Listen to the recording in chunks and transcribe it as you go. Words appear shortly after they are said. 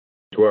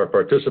to our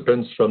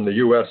participants from the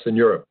US and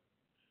Europe,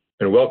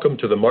 and welcome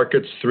to the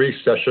Markets 3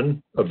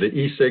 session of the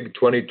ESIG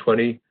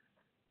 2020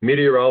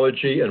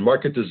 Meteorology and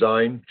Market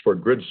Design for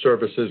Grid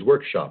Services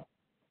workshop,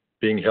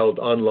 being held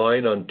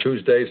online on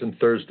Tuesdays and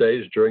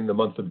Thursdays during the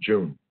month of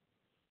June.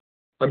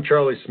 I'm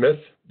Charlie Smith,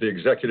 the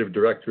Executive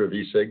Director of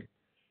ESIG,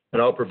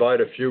 and I'll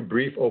provide a few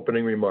brief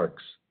opening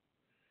remarks.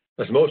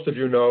 As most of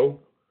you know,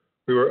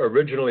 we were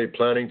originally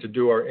planning to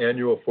do our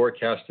annual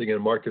Forecasting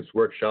and Markets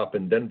workshop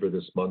in Denver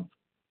this month,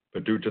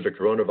 but due to the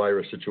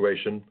coronavirus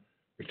situation,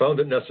 we found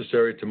it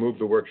necessary to move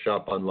the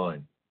workshop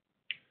online.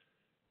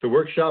 The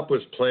workshop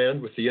was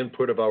planned with the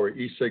input of our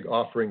ESIG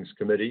Offerings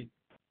Committee,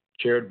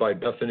 chaired by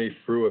Bethany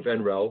Frew of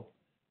NREL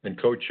and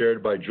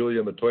co-chaired by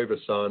Julia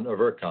Matoiva-san of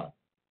ERCOT.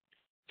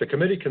 The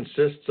committee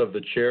consists of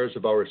the chairs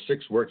of our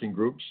 6 working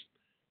groups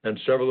and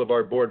several of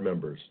our board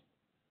members.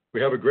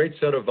 We have a great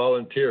set of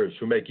volunteers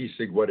who make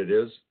ESIG what it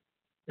is,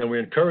 and we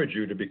encourage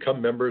you to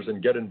become members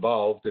and get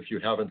involved if you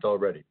haven't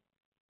already.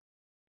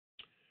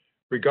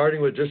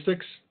 Regarding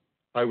logistics,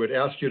 I would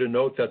ask you to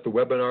note that the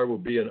webinar will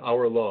be an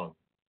hour long.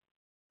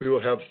 We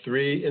will have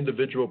 3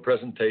 individual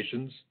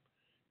presentations,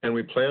 and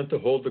we plan to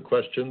hold the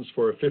questions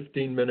for a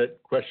 15-minute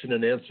question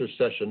and answer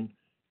session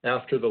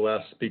after the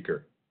last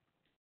speaker.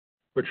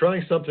 We're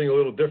trying something a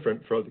little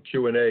different for the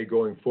Q&A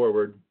going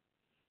forward.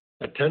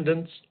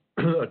 Attendees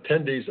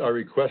are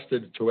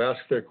requested to ask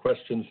their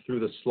questions through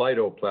the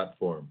Slido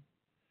platform.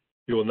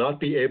 You will not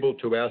be able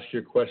to ask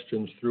your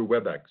questions through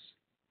WebEx.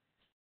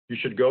 You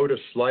should go to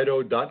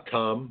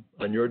slido.com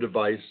on your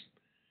device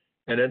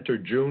and enter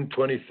June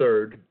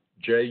 23rd,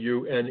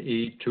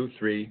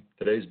 JUNE23,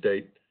 today's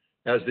date,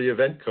 as the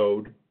event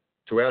code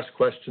to ask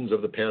questions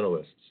of the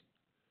panelists.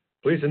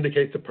 Please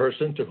indicate the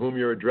person to whom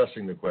you're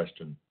addressing the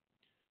question.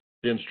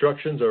 The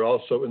instructions are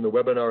also in the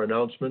webinar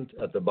announcement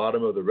at the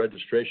bottom of the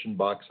registration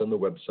box on the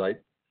website,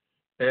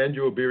 and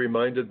you will be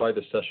reminded by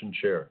the session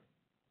chair.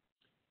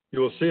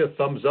 You will see a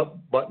thumbs up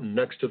button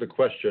next to the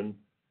question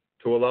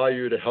to allow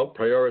you to help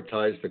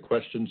prioritize the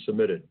questions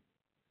submitted.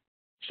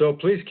 So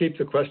please keep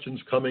the questions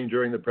coming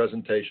during the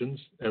presentations,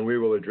 and we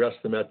will address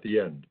them at the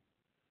end.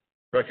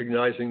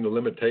 Recognizing the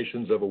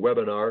limitations of a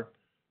webinar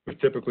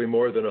with typically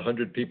more than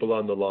 100 people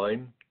on the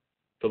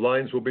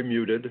lines will be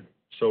muted.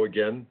 So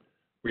again,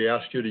 we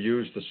ask you to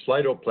use the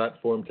Slido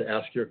platform to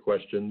ask your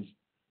questions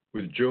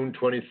with June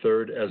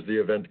 23rd as the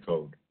event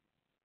code.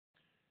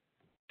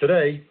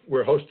 Today,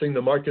 we're hosting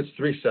the Markets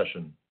 3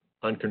 session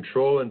on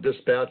control and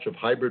dispatch of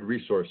hybrid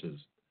resources,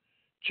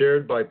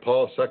 chaired by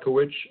Paul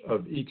Sotkiewicz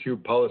of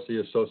eCube Policy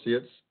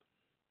Associates,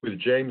 with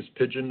James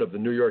Pigeon of the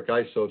New York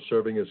ISO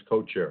serving as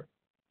co-chair.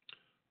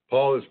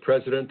 Paul is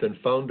president and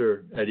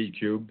founder at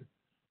eCube,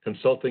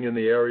 consulting in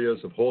the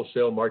areas of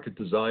wholesale market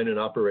design and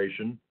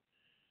operation,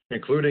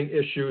 including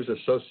issues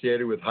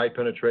associated with high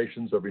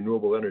penetrations of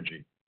renewable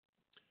energy.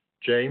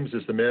 James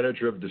is the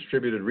manager of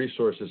distributed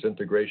resources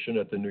integration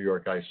at the New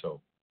York ISO.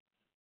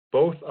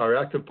 Both are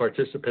active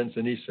participants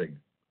in ESIG.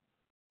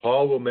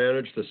 Paul will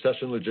manage the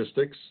session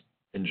logistics,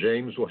 and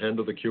James will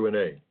handle the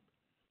Q&A.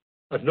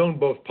 I've known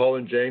both Paul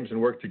and James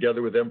and worked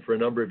together with them for a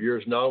number of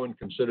years now and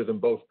consider them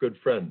both good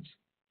friends.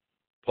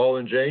 Paul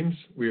and James,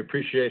 we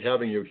appreciate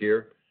having you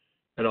here,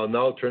 and I'll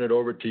now turn it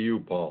over to you,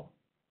 Paul.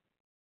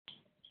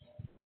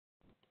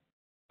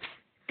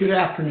 Good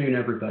afternoon,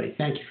 everybody.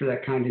 Thank you for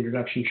that kind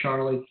introduction,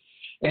 Charlie.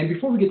 And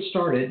before we get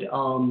started,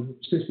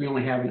 since we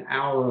only have an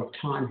hour of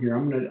time here,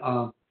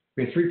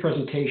 we have 3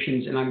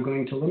 presentations, and I'm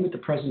going to limit the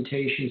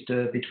presentations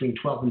to between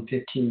 12 and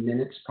 15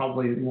 minutes,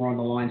 probably more on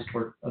the lines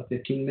toward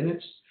 15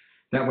 minutes.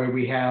 That way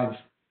we have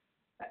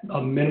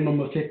a minimum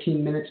of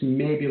 15 minutes,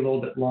 maybe a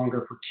little bit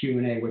longer for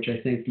Q&A, which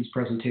I think these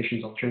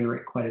presentations will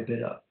generate quite a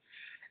bit of.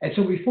 And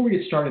so before we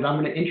get started,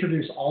 I'm going to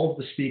introduce all of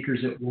the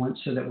speakers at once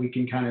so that we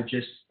can kind of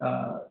just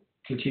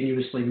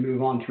continuously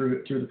move on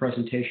through the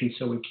presentation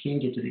so we can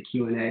get to the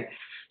Q&A.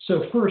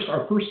 So first,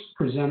 our first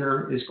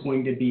presenter is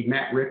going to be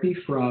Matt Rippe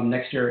from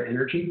NextEra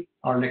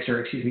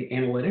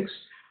Analytics,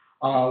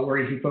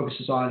 where he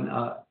focuses on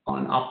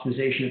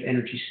optimization of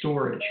energy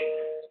storage.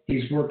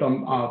 He's worked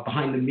on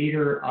behind the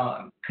meter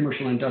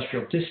commercial and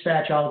industrial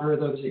dispatch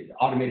algorithms,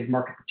 automated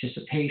market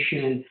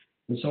participation,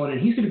 and so on. And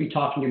he's going to be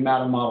talking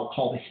about a model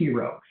called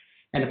Hero.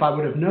 And if I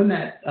would have known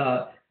that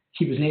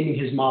he was naming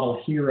his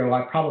model Hero,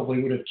 I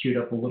probably would have queued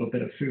up a little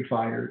bit of Foo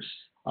Fighters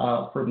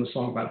from the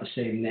song by the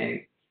same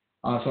name.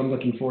 So I'm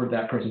looking forward to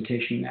that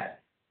presentation, Matt.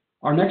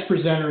 Our next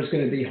presenter is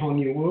going to be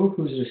Hongyu,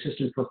 who's an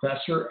assistant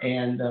professor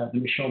and the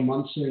Michelle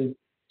Munson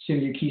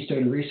CMU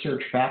Keystone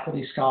Research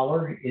Faculty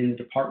Scholar in the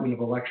Department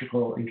of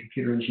Electrical and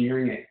Computer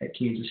Engineering at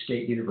Kansas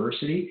State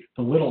University,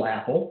 the Little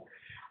Apple.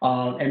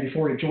 And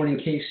before joining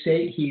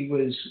K-State, he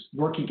was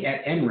working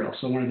at NREL,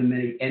 so one of the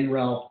many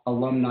NREL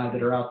alumni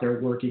that are out there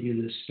working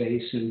in this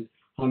space. And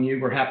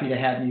Hongyu, we're happy to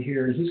have you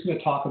here. And he's going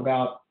to talk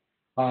about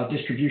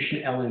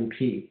distribution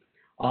LMP,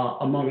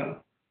 among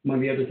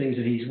the other things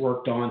that he's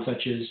worked on,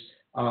 such as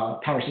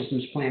power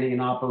systems planning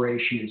and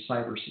operation and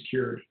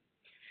cybersecurity.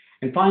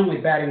 And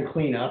finally, batting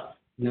cleanup.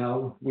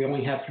 No, we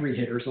only have 3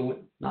 hitters,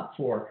 not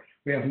 4.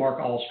 We have Mark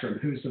Ahlstrom,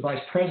 who's the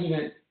Vice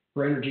President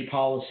for energy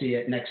policy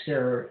at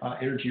NextEra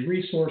Energy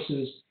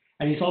Resources,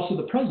 and he's also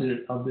the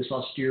president of this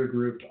austere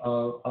group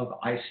of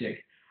ESIG.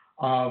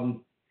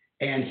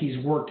 And he's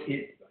worked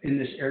in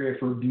this area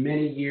for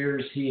many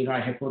years. He and I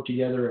have worked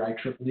together at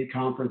IEEE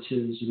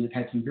conferences and have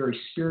had some very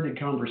spirited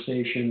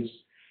conversations.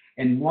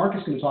 And Mark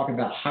is going to talk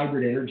about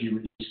hybrid energy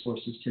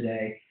resources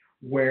today,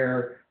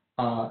 where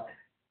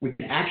we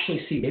can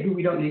actually see maybe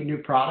we don't need new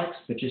products,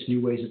 but just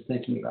new ways of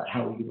thinking about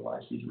how we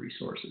utilize these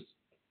resources.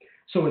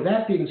 So with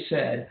that being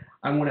said,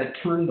 I want to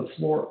turn the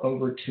floor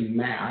over to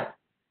Matt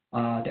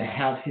to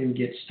have him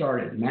get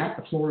started. Matt,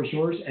 the floor is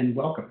yours, and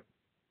welcome.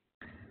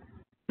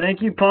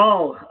 Thank you,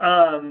 Paul.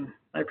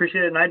 I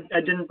appreciate it. And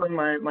I didn't bring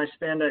my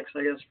spandex,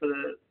 I guess, for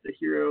the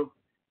hero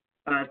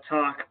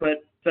talk.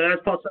 But as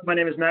Paul said, my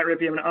name is Matt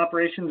Rippe. I'm an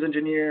operations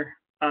engineer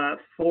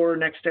for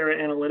NextEra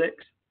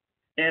Analytics.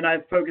 And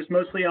I've focused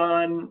mostly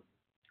on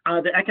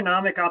the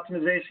economic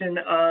optimization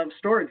of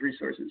storage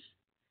resources.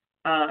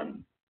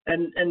 And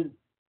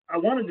I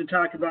wanted to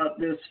talk about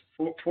this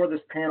for this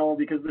panel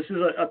because this is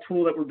a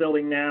tool that we're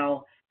building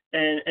now.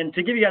 And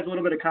to give you guys a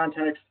little bit of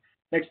context,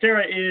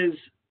 NextEra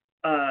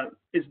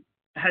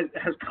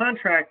has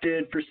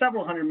contracted for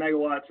several hundred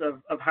megawatts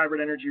of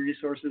hybrid energy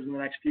resources in the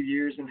next few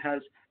years and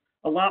has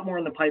a lot more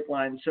in the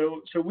pipeline.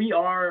 So we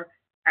are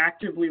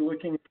actively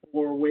looking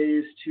for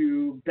ways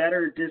to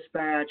better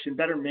dispatch and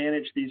better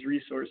manage these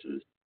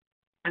resources.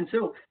 And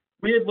so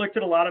we had looked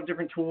at a lot of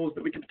different tools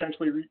that we could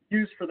potentially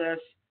use for this.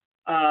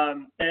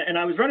 And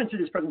I was running through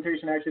this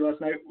presentation actually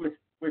last night with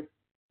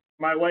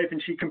my wife,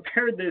 and she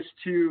compared this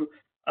to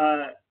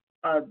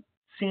a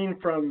scene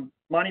from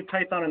Monty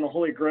Python and the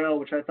Holy Grail,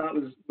 which I thought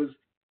was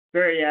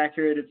very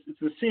accurate. It's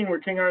the scene where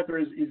King Arthur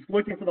he's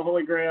looking for the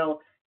Holy Grail,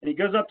 and he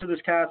goes up to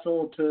this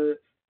castle to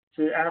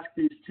ask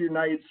these two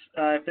knights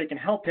if they can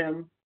help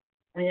him.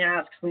 And he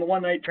asks, and the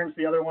one knight turns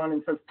to the other one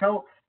and says,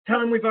 tell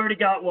him we've already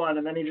got one.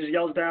 And then he just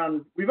yells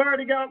down, we've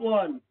already got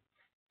one.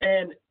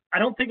 And I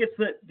don't think it's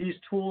that these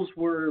tools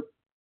were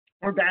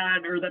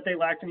bad or that they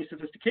lacked any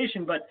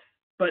sophistication, but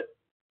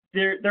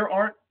there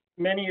aren't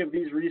many of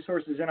these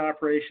resources in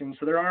operation.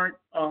 So there aren't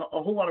a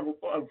whole lot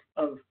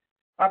of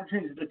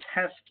opportunities to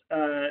test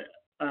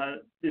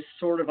this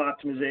sort of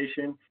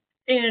optimization.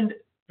 And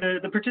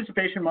the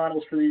participation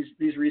models for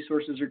these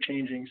resources are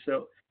changing.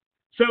 So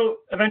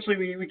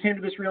eventually we came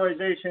to this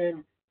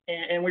realization,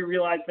 and we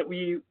realized that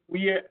we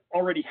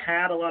already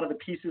had a lot of the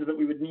pieces that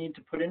we would need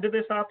to put into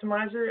this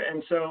optimizer.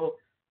 And so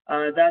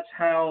that's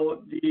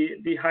how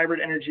the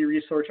Hybrid Energy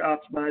Resource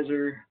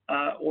Optimizer,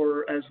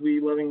 or as we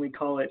lovingly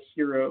call it,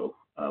 HERO,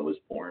 was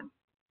born.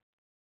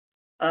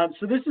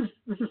 So this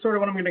is sort of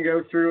what I'm going to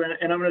go through,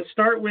 and I'm going to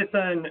start with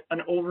an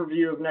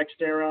overview of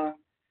NextEra.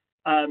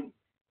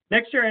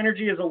 NextEra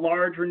Energy is a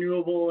large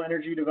renewable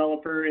energy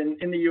developer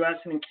in the U.S.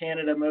 and in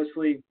Canada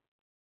mostly,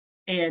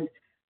 and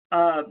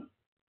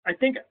I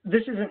think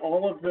this isn't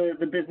all of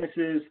the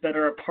businesses that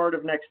are a part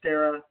of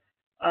NextEra.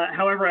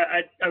 However,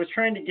 I was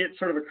trying to get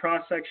sort of a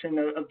cross-section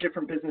of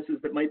different businesses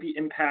that might be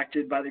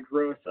impacted by the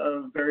growth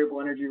of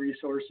variable energy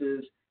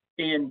resources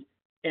and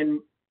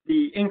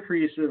the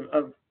increase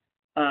of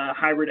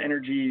hybrid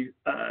energy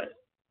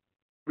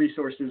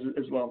resources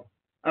as well.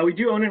 We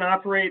do own and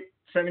operate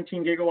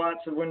 17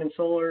 gigawatts of wind and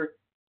solar,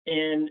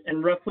 and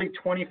roughly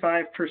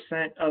 25%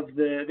 of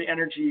the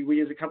energy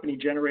we as a company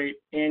generate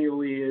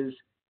annually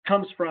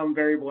comes from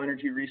variable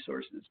energy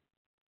resources.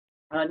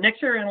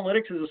 NextEra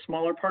Analytics is a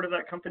smaller part of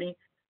that company.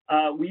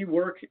 We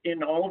work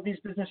in all of these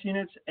business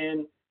units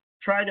and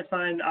try to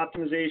find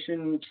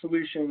optimization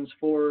solutions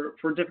for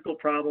difficult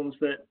problems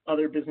that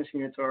other business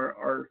units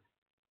are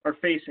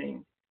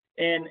facing.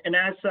 And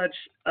as such,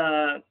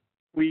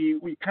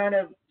 we kind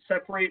of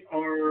separate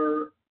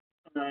our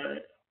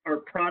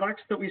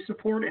products that we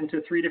support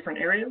into three different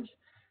areas.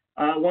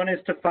 One is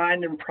to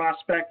find and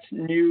prospect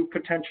new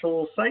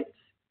potential sites.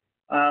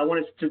 One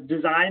is to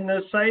design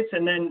those sites,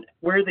 and then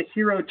where the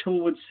HERO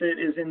tool would sit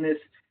is in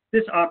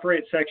this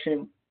operate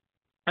section.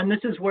 And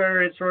this is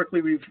where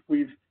historically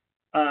we've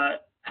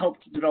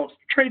helped develop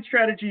trade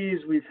strategies.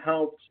 We've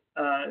helped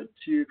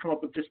to come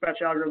up with dispatch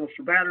algorithms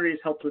for batteries,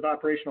 helped with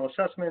operational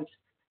assessments,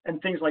 and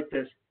things like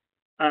this.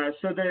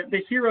 So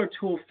the HERO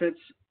tool fits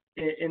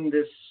in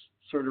this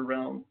sort of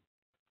realm.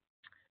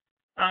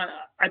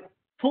 I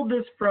pulled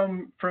this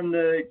from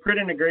the grid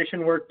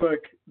integration workbook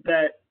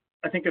that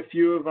I think a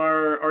few of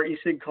our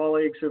ESIG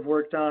colleagues have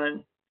worked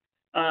on.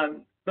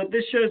 But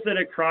this shows that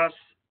across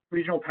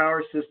regional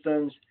power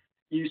systems,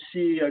 you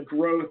see a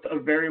growth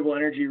of variable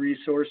energy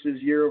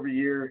resources year over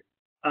year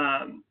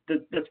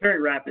that's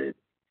very rapid.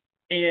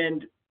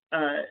 And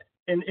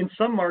in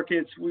some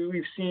markets,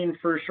 we've seen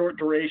for short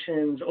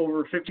durations,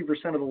 over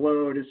 50% of the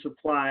load is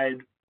supplied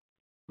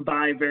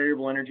by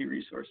variable energy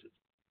resources.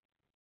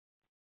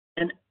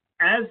 And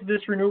as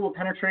this renewable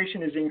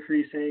penetration is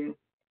increasing,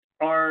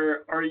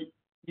 our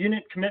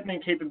unit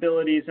commitment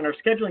capabilities and our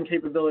scheduling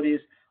capabilities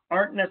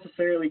aren't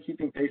necessarily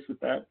keeping pace with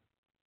that.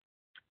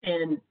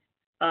 And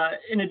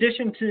in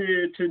addition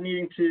to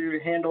needing to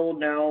handle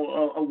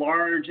now a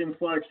large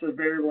influx of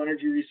variable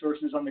energy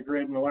resources on the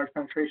grid and a large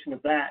penetration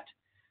of that,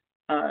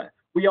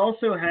 We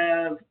also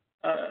have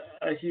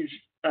a huge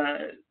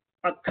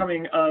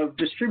upcoming of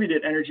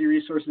distributed energy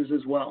resources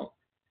as well.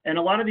 And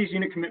a lot of these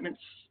unit commitments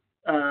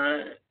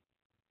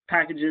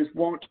packages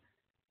won't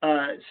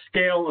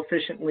scale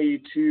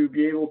efficiently to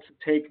be able to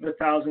take the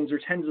thousands or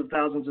tens of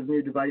thousands of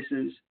new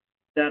devices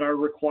that are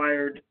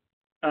required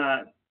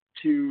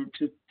to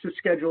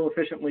schedule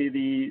efficiently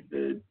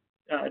the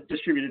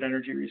distributed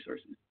energy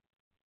resources.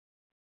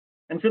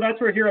 And so that's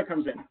where Hero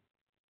comes in.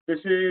 This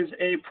is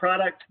a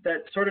product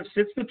that sort of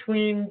sits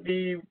between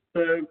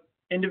the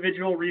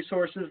individual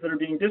resources that are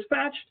being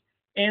dispatched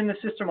and the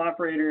system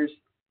operators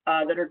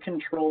that are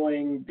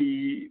controlling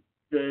the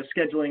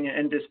scheduling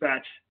and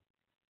dispatch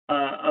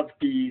of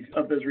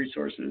those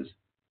resources.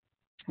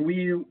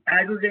 We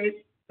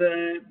aggregate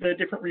the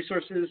different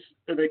resources,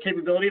 the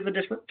capability of the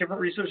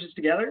different resources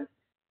together,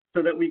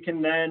 so that we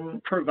can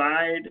then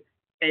provide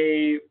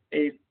a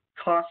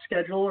cost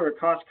schedule or a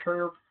cost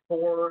curve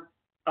for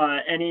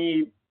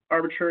any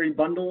arbitrary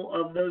bundle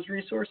of those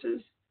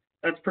resources.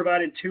 That's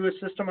provided to a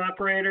system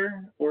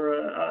operator or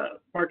a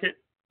market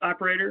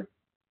operator.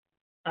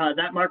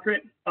 That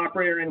market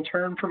operator in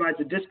turn provides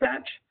a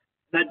dispatch.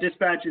 That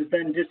dispatch is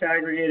then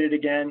disaggregated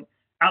again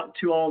out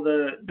to all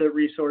the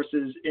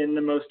resources in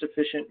the most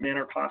efficient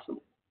manner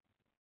possible.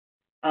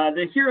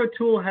 The Hero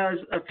tool has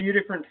a few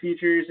different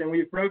features, and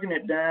we've broken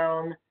it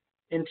down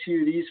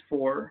into these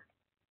four,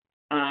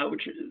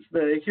 which is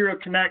the Hero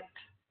Connect,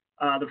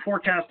 the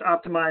Forecast,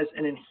 Optimize,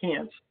 and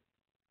Enhance.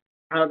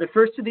 The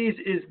first of these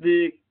is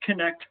the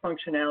Connect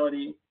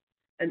functionality.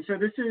 And so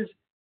this is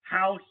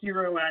how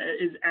Hero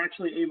is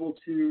actually able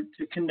to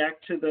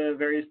connect to the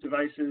various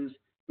devices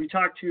we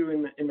talk to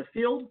in the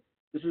field.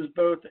 This is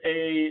both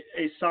a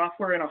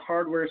software and a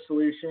hardware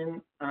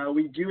solution.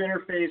 We do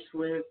interface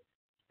with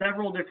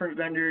several different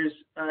vendors'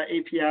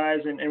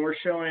 APIs, and we're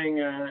showing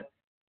an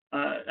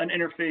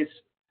interface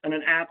and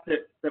an app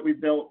that we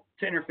built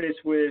to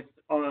interface with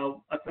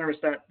a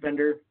thermostat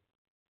vendor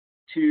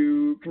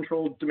to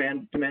control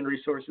demand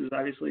resources,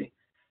 obviously.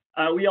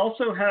 We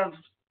also have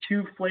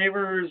two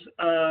flavors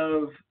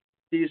of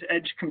these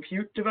edge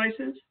compute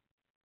devices.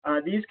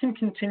 These can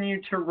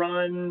continue to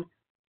run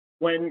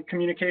when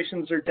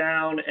communications are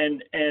down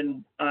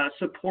and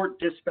support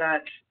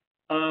dispatch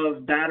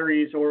of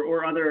batteries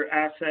or other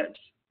assets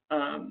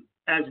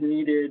as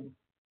needed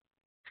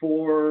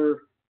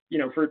for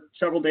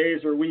several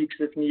days or weeks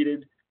if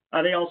needed.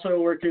 They also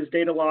work as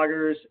data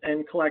loggers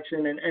and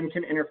collection and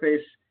can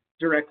interface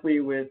directly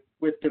with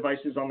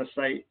devices on the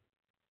site.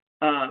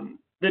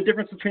 The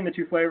difference between the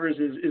two flavors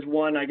is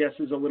one, I guess,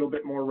 is a little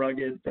bit more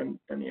rugged than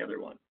the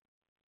other one.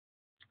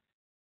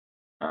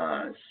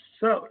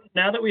 So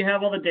now that we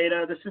have all the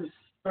data, this is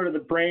sort of the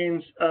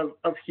brains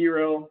of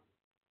Hero.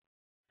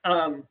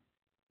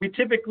 We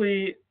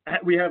typically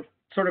have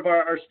sort of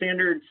our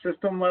standard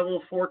system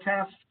level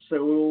forecast.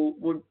 So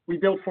we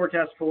build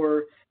forecasts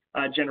for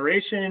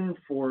generation,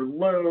 for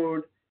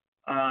load,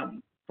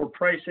 for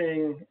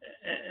pricing,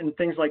 and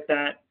things like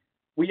that.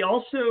 We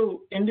also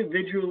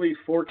individually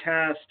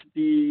forecast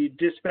the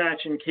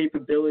dispatch and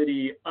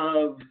capability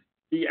of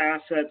the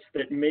assets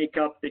that make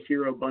up the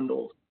Hero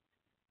bundles.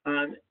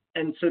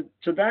 And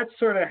so that's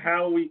sort of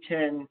how we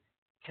can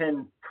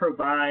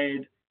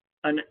provide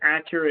an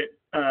accurate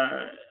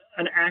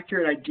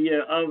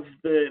idea of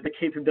the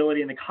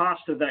capability and the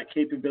cost of that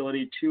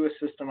capability to a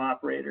system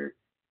operator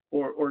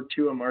or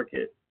to a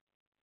market.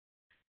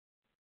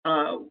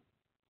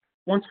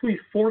 Once we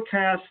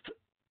forecast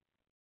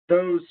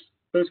those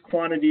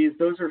quantities,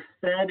 those are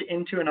fed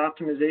into an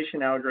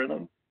optimization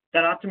algorithm.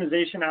 That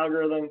optimization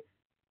algorithm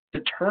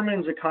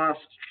determines a cost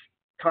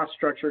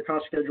structure,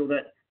 cost schedule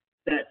that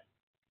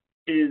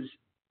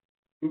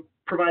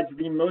provides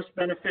the most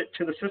benefit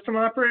to the system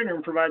operator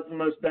and provides the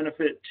most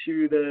benefit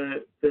to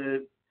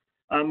the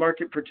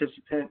market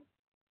participant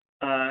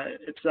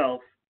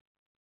itself.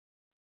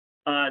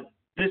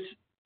 This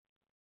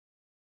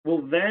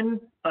will then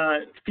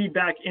feed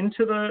back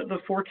into the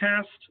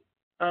forecast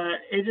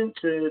agent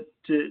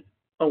to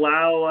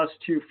allow us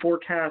to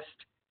forecast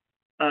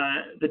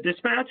the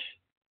dispatch,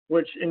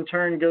 which in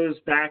turn goes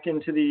back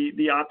into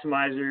the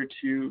optimizer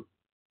to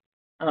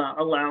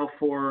allow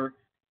for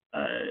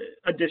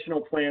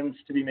additional plans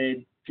to be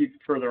made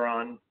further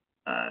on.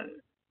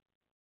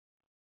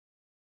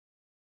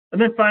 And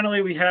then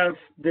finally, we have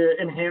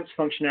the enhanced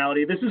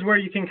functionality. This is where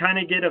you can kind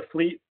of get a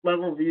fleet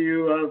level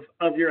view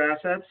of your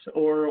assets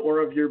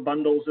or of your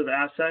bundles of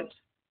assets.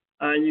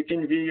 You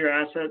can view your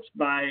assets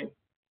by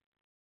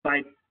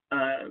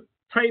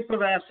type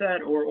of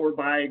asset or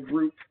by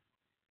group.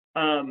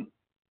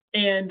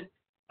 And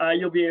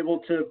you'll be able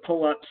to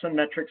pull up some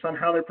metrics on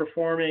how they're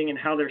performing and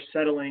how they're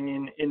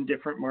settling in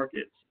different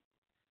markets.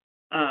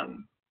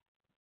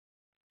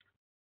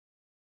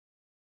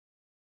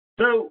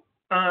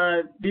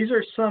 These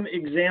are some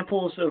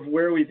examples of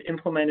where we've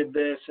implemented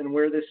this and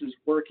where this is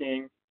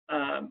working.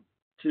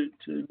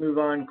 To move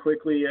on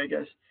quickly, I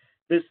guess.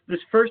 This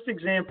first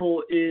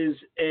example is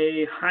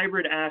a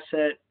hybrid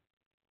asset,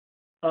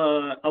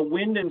 a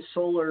wind and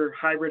solar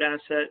hybrid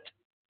asset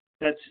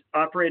that's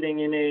operating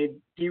in a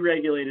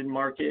deregulated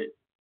market.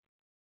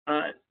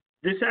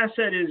 This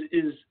asset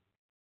is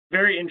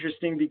very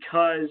interesting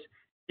because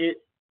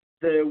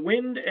the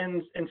wind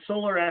and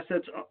solar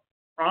assets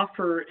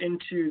offer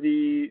into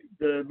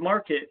the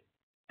market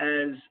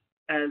as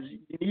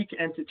unique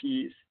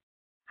entities.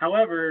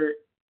 However,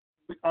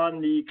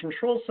 on the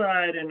control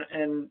side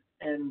and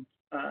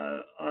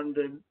on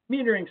the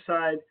metering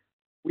side,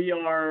 they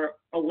are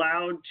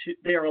allowed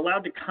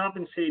to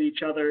compensate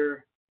each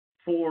other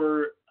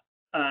for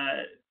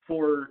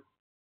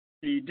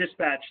the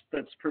dispatch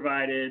that's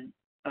provided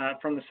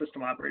from the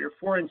system operator.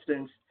 For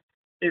instance,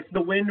 if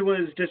the wind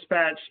was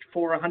dispatched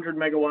for 100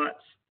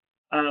 megawatts,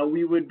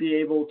 we would be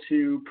able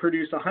to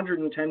produce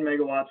 110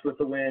 megawatts with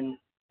the wind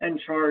and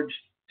charge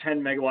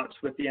 10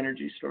 megawatts with the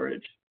energy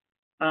storage.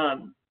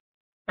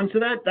 And so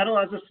that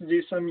allows us to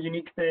do some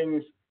unique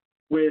things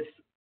with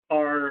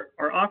our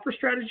offer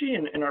strategy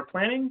and our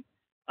planning,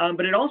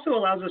 but it also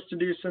allows us to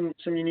do some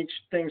unique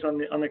things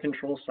on the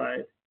control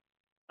side.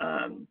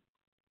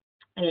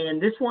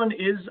 And this one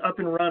is up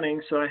and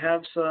running, so I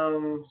have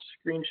some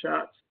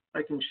screenshots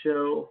I can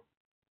show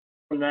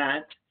from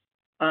that.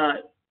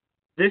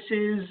 This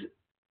is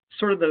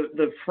sort of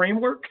the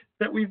framework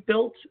that we've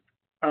built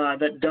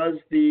that does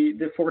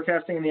the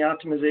forecasting and the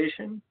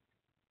optimization.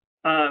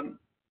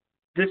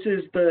 This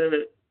is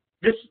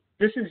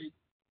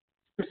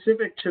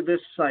specific to this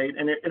site,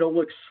 and it'll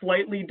look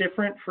slightly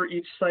different for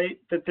each site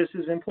that this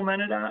is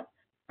implemented at.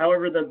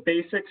 However, the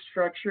basic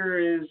structure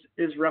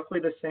is roughly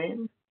the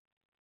same.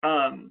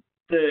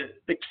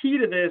 The key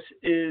to this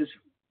is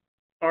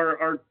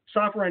our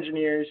software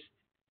engineers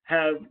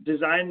have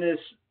designed this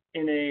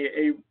in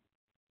a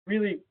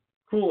really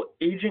cool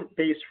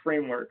agent-based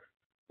framework,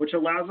 which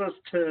allows us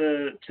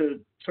to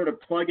sort of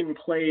plug and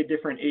play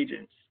different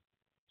agents.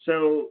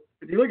 So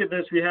if you look at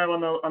this, we have on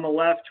the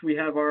left, we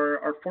have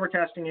our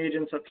forecasting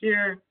agents up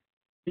here.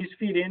 These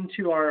feed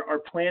into our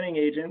planning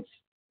agents,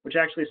 which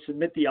actually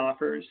submit the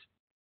offers.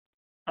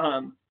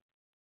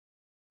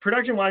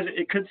 Production-wise,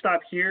 it could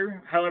stop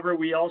here. However,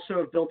 we also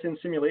have built-in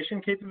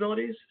simulation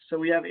capabilities. So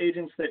we have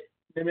agents that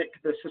mimic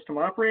the system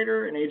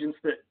operator and agents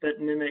that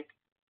mimic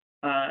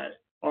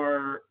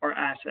our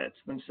assets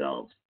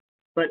themselves.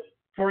 But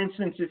for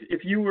instance,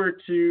 if you were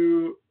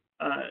to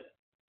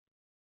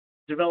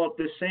develop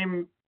this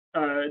same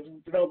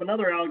develop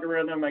another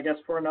algorithm, I guess,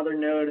 for another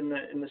node in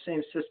the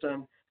same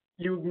system,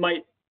 you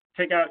might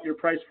take out your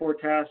price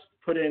forecast,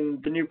 put in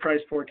the new price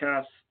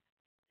forecast,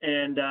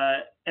 and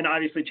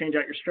obviously change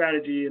out your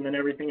strategy, and then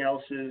everything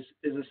else is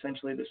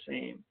essentially the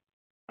same.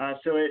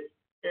 So it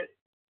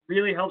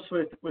really helps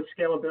with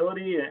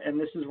scalability, and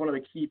this is one of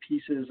the key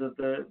pieces of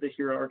the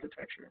Hero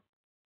architecture.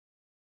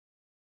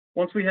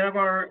 Once we have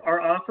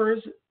our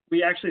offers,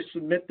 we actually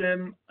submit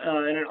them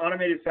in an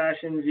automated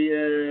fashion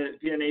via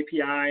an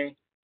API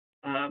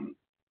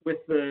with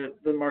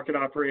the market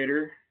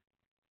operator.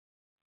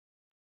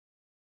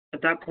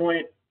 At that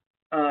point,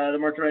 the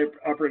market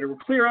operator will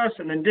clear us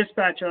and then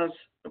dispatch us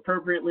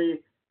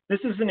appropriately. This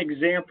is an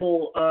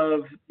example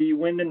of the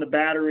wind and the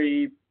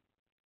battery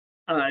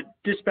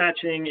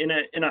dispatching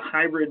in a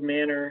hybrid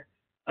manner.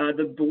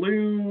 The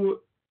blue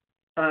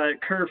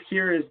curve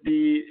here is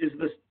the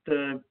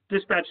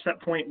dispatch set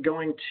point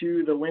going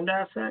to the wind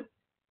asset,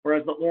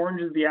 whereas the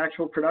orange is the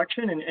actual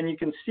production. And you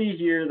can see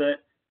here that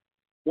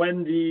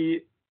when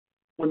the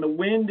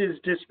wind is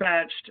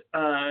dispatched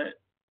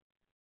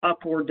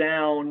up or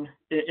down,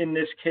 in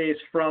this case,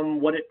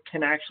 from what it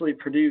can actually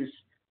produce,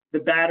 the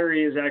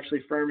battery is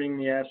actually firming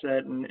the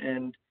asset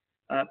and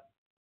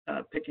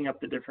picking up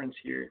the difference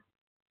here.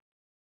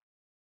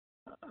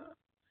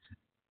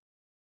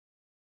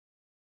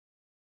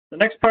 The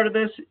next part of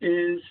this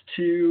is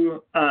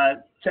to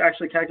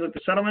actually calculate the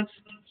settlements.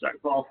 Sorry,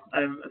 Paul,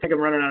 I think I'm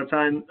running out of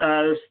time.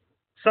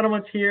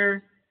 Settlements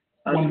here.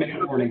 1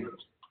 minute warning.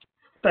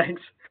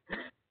 Thanks.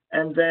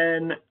 And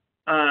then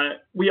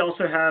we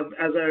also have,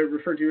 as I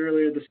referred to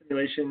earlier, the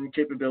simulation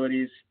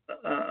capabilities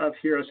of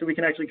Hero, so we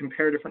can actually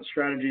compare different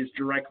strategies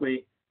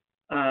directly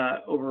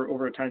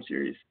over a time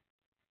series.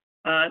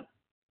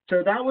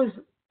 So that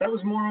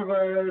was more of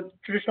a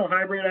traditional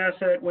hybrid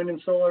asset, wind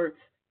and solar,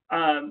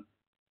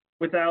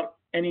 without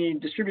any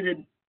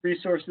distributed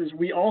resources.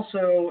 We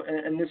also,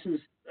 and this is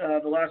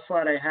the last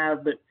slide I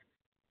have, but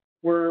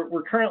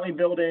we're currently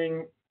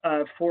building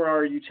for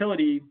our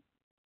utility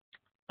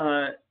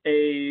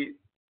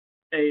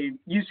a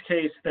use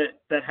case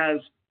that has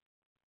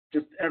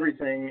just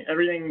everything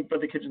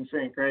but the kitchen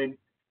sink, right?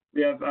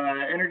 We have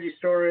energy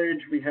storage,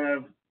 we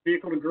have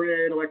vehicle to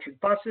grid, electric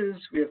buses,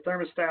 we have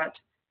thermostat,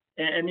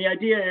 and the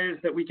idea is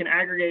that we can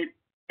aggregate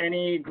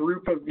any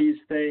group of these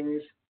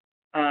things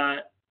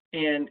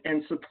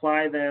and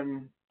supply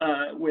them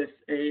with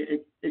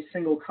a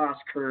single cost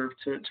curve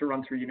to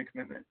run through unit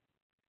commitment,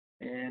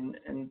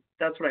 and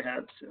that's what I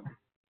had.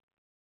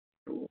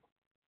 So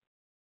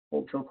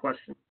hold till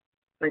question.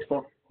 Thanks,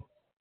 Paul.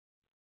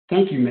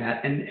 Thank you,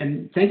 Matt,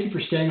 and thank you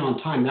for staying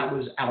on time. That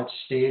was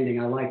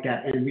outstanding. I like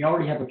that. And we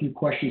already have a few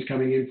questions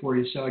coming in for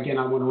you. So again,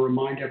 I want to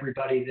remind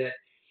everybody that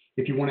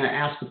if you want to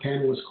ask the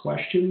panelists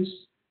questions,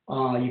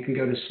 you can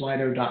go to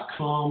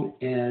slido.com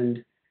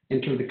and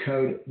enter the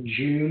code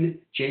JUNE,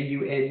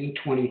 J-U-N-E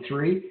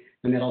 23,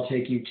 and that'll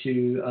take you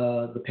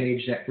to the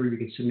page where you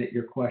can submit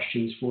your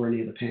questions for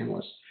any of the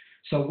panelists.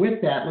 So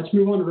with that, let's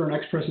move on to our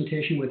next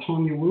presentation with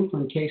Hongyu Wu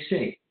from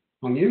KC.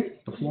 Hongyu,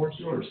 the floor is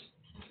yours.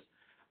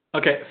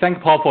 Okay, thanks,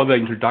 Paul, for the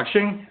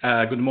introduction.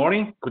 Good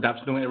morning, good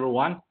afternoon,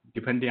 everyone,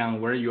 depending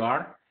on where you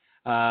are.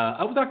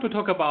 I would like to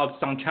talk about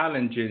some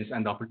challenges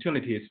and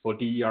opportunities for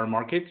DER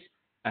markets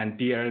and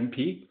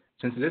dLMP.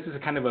 Since this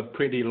is kind of a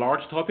pretty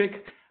large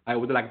topic, I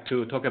would like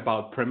to talk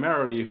about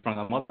primarily from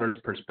a modeler's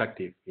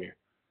perspective here.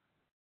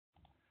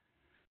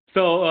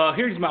 So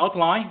here's my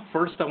outline.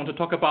 First, I want to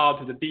talk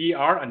about the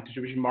DER and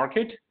distribution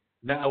market.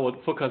 Then I will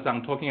focus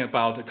on talking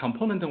about the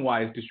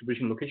component-wise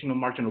distribution locational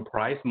marginal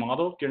price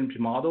model, dLMP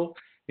model,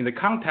 in the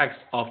context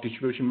of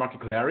distribution market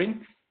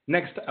clearing.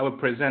 Next, I will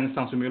present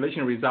some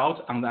simulation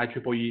results on the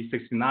IEEE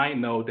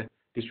 69-node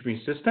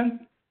distribution system.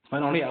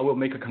 Finally, I will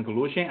make a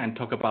conclusion and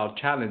talk about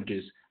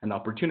challenges and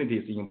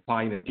opportunities in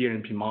applying the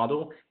dLMP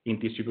model in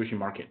distribution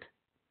market.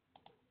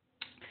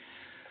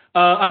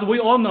 As we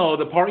all know,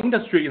 the power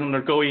industry is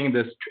undergoing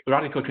this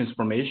radical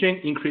transformation,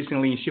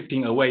 increasingly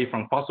shifting away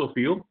from fossil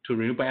fuel to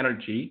renewable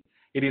energy.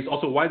 It is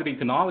also widely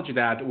acknowledged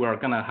that we're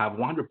going to have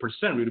 100%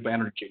 renewable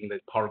energy in the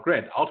power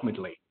grid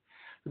ultimately.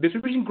 The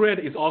distribution grid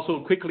is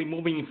also quickly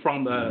moving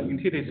from the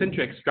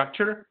utility-centric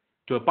structure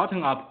to a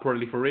bottom-up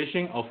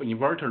proliferation of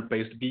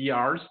inverter-based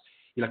DERs,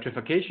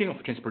 electrification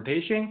of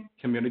transportation,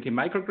 community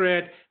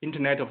microgrid,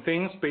 Internet of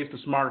Things, based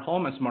smart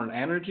home and smart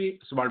energy,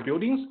 smart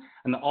buildings,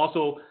 and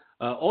also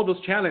all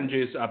those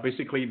challenges are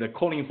basically the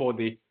calling for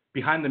the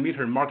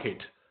behind-the-meter market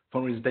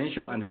for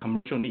residential and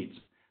commercial needs.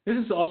 This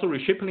is also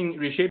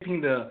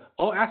reshaping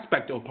all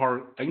aspects of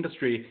power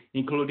industry,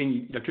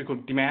 including electrical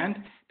demand,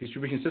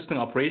 distribution system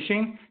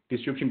operation,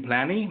 distribution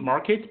planning,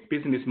 market,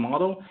 business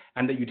model,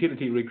 and the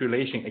utility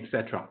regulation,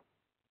 etc.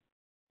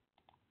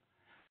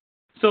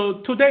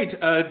 So to date,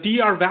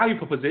 DER value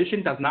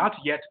proposition does not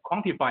yet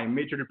quantify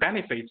major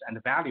benefits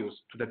and values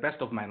to the best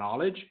of my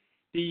knowledge.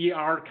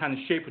 DER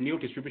can shape new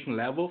distribution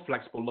level,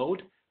 flexible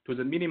load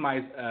to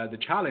minimize the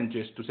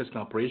challenges to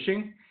system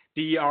operation.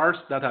 DERs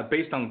that are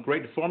based on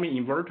grid-forming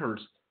inverters,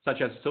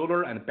 such as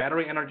solar and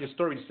battery energy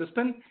storage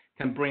system,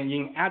 can bring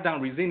in add-on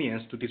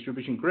resilience to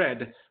distribution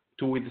grid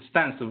to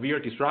withstand severe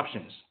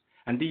disruptions.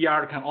 And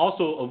DER can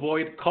also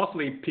avoid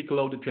costly peak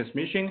load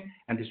transmission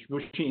and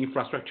distribution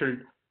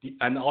infrastructure,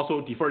 and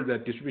also defer the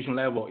distribution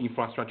level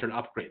infrastructure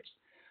upgrades.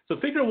 So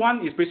figure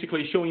 1 is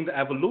basically showing the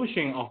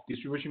evolution of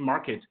distribution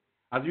market.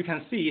 As you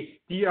can see,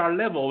 DER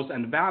levels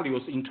and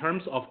values in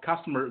terms of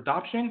customer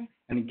adoption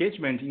and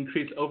engagement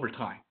increase over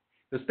time.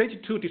 The stage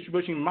 2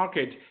 distribution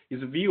market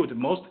is viewed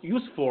most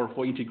useful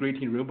for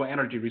integrating renewable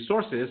energy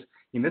resources.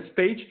 In this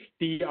stage,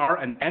 DER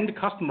and end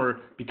customer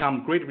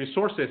become great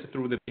resources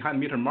through the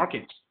behind-meter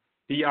markets.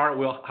 DER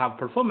will have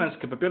performance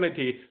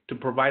capability to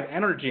provide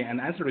energy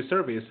and ancillary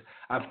service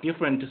at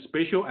different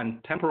spatial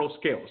and temporal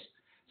scales.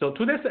 So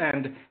to this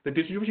end, the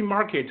distribution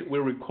market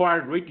will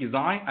require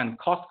redesign and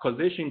cost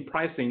causation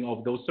pricing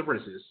of those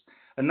services.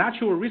 A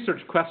natural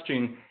research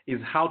question is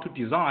how to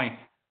design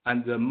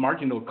and the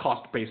marginal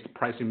cost-based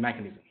pricing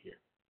mechanism here.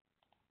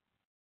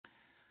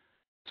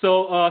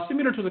 So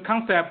similar to the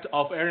concept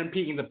of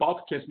LMP in the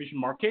bulk transmission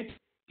market,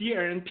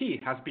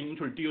 dLMP has been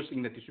introduced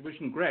in the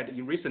distribution grid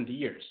in recent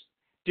years.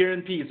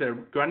 dLMP is a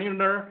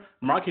granular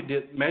market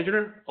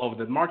measure of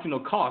the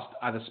marginal cost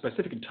at a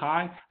specific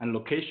time and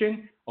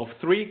location of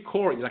 3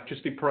 core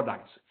electricity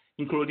products,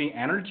 including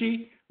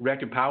energy,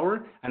 reactive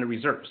power, and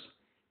reserves.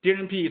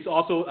 dLMP is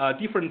also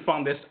different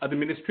from this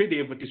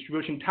administrative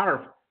distribution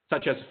tariff,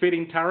 such as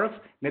feed-in tariff,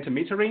 net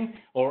metering,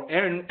 or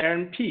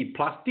LMP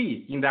plus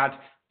D, in that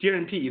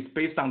dLMP is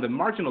based on the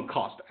marginal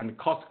cost and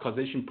cost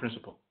causation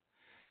principle.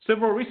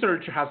 Several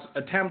research has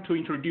attempted to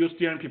introduce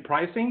dLMP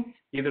pricing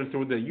either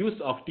through the use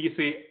of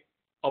DC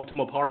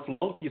optimal power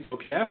flow,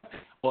 DCOPF,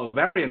 or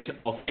a variant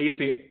of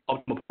AC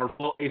optimal power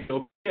flow,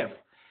 ACOPF.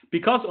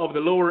 Because of the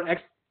lower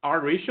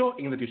XR ratio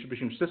in the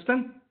distribution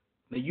system,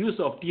 the use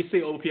of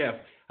DCOPF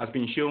has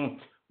been shown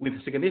with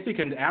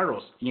significant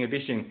errors. In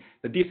addition,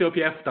 the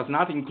DCOPF does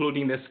not include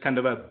in this kind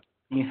of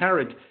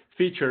inherent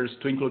features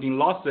to including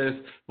losses,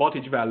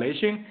 voltage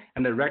violation,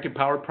 and the reactive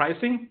power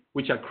pricing,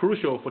 which are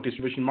crucial for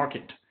distribution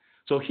market.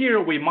 So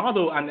here we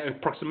model an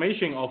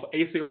approximation of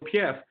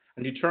ACOPF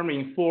and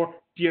determine 4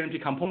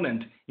 dLMP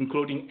components,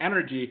 including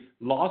energy,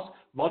 loss,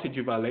 voltage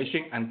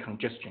violation, and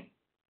congestion.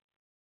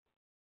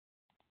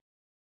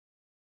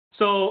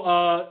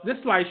 So this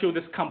slide shows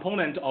this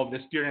component of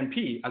this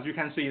dLMP. As you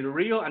can see, the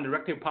real and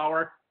reactive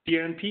power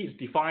dLMP is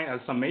defined as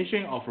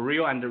summation of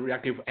real and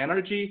reactive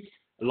energy,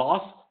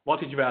 loss,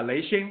 voltage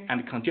violation,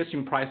 and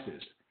congestion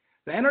prices.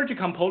 The energy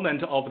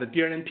component of the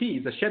dLMP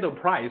is the shadow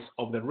price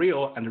of the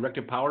real and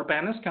reactive power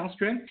balance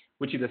constraint,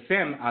 which is the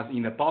same as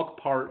in the bulk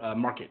power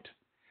market.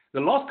 The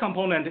loss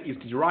component is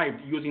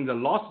derived using the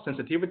loss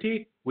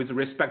sensitivity with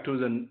respect to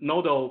the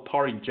nodal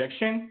power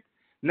injection.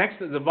 Next,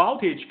 the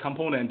voltage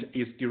component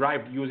is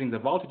derived using the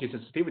voltage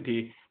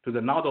sensitivity to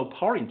the nodal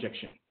power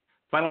injection.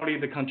 Finally,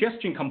 the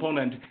congestion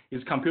component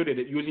is computed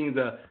using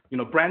the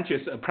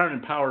branch's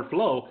apparent power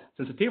flow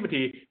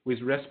sensitivity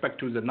with respect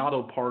to the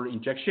nodal power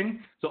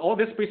injection. So all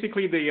this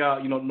basically the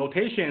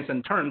notations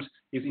and terms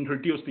is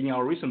introduced in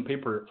our recent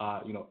paper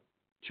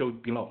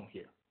showed below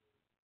here.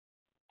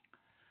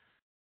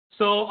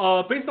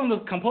 So based on the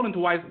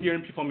component-wise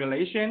dLMP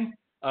formulation,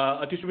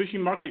 a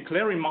distribution market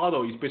clearing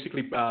model is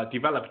basically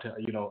developed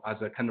as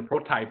a kind of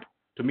prototype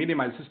to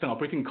minimize system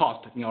operating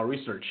cost in our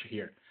research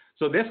here.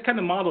 So this kind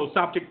of model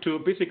subject to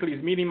basically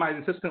is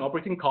minimizing system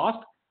operating cost,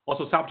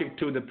 also subject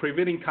to the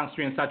prevailing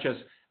constraints such as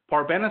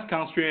power balance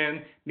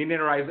constraint,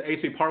 linearized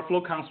AC power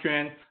flow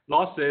constraint,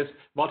 losses,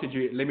 voltage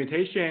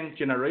limitation,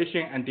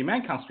 generation, and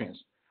demand constraints.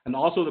 And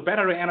also the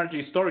battery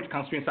energy storage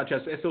constraints such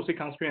as SOC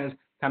constraints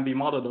can be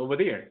modeled over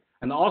there.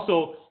 And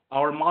also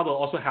our model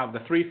also have the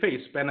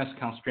three-phase balance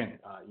constraint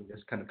in this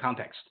kind of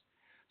context.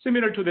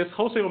 Similar to this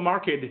wholesale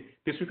market,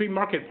 distributed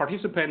market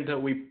participant,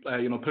 we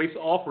place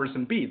offers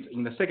and bids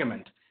in the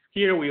segment.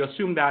 Here we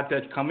assume that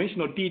the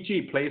conventional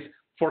DG place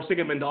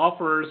 4-segment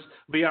offers,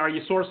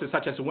 VRE sources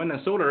such as wind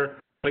and solar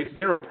place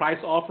zero price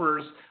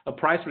offers, a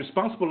price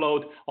responsible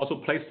load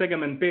also place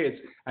segment bids,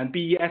 and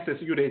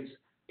BESS units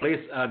place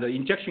the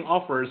injection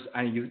offers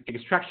and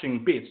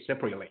extraction bids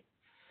separately.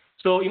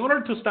 So in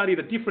order to study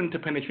the different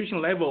penetration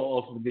level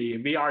of the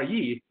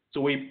VRE,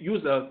 so we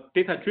use a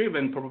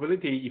data-driven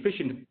probability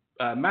efficient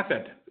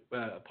method,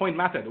 point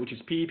method, which is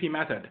PEP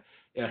method,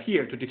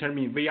 here to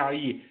determine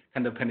VRE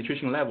kind of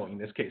penetration level in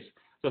this case.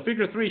 So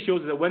figure 3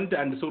 shows the wind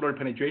and solar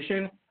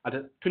penetration at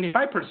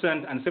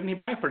 25% and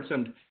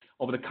 75%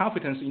 of the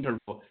confidence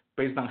interval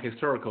based on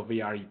historical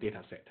VRE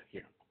data set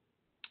here.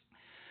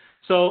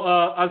 So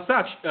as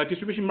such,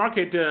 distribution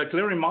market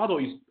clearing model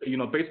is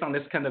based on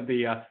this kind of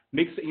the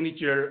mixed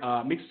integer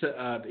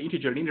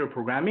linear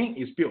programming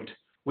is built.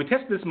 We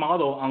test this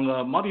model on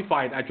a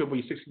modified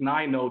IEEE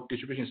 69 node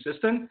distribution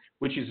system,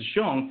 which is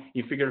shown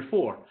in figure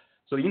 4.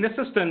 So in the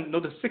system,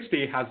 node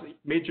 60 has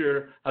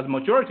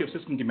majority of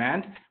system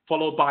demand,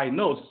 followed by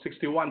nodes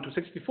 61 to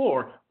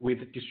 64 with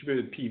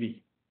distributed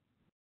PV.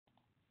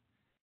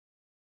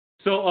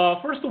 So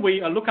first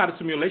we look at the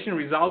simulation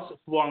results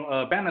from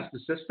a balanced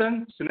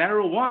system.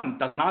 Scenario 1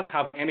 does not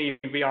have any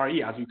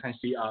VRE, as you can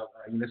see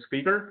in this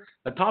figure.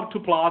 The top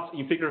 2 plots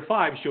in figure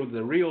 5 show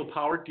the real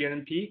power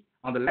dLMP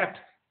on the left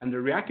and the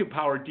reactive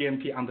power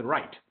dLMP on the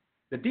right.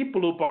 The deep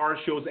blue bar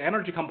shows the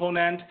energy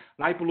component,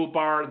 light blue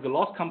bar the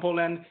loss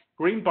component,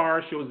 green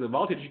bar shows the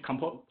voltage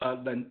component,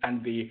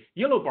 and the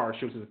yellow bar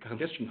shows the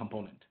congestion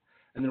component.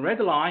 And the red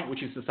line,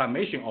 which is the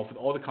summation of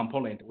all the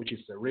component, which is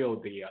the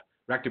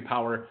reactive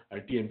power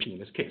dLMP in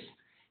this case.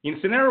 In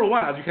scenario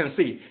 1, as you can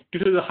see, due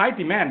to the high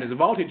demand, the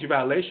voltage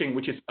violation,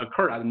 which is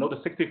occurred at node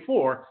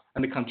 64,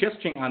 and the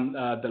congestion on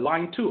the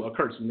line 2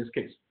 occurs in this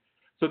case.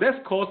 So this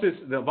causes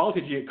the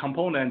voltage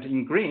component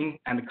in green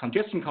and the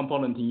congestion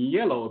component in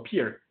yellow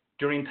appear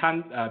during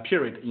time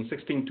period in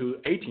 16 to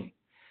 18.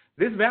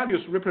 These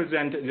values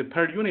represent the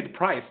per unit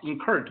price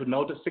incurred to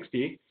node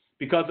 60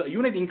 because a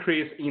unit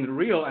increase in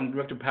real and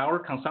reactive power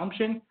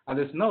consumption at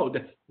this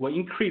node will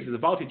increase the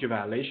voltage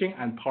violation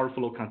and power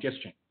flow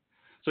congestion.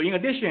 So in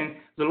addition,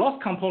 the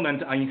loss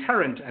component are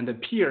inherent and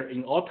appear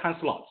in all time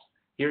slots.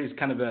 Here is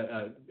kind of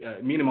a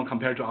minimum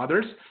compared to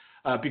others.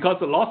 Because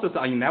the losses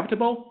are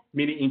inevitable,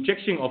 meaning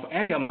injection of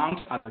any amount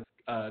at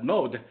the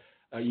node,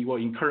 you will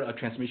incur a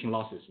transmission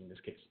losses in this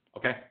case,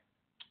 okay?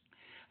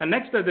 And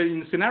next,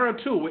 in scenario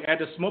 2, we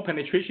add a small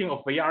penetration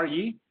of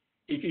VRE.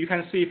 You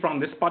can see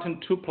from this bottom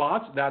 2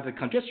 plots that the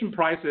congestion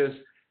prices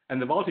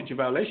and the voltage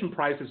violation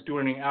prices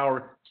during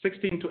our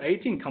 16 to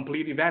 18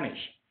 completely vanish.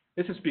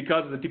 This is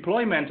because the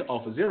deployment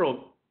of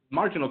zero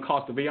marginal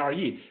cost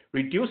VRE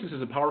reduces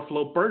the power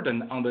flow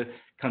burden on the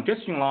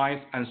congestion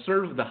lines and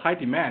serves the high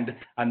demand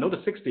at node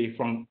 60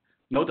 from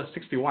node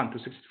 61 to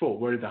 64,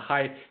 where the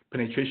high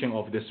penetration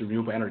of this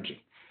renewable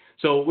energy.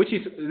 So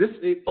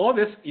all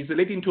this is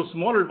leading to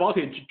smaller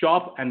voltage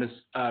drop and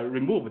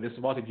remove this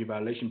voltage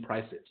violation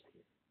prices.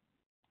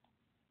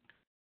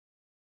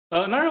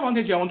 Another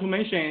advantage I want to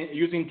mention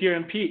using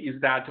dLMP is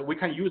that we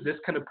can use this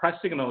kind of price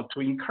signal to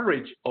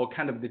encourage or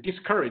kind of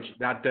discourage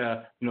that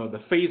the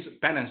phase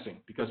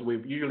balancing, because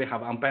we usually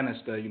have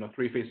unbalanced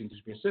 3-phase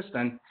distribution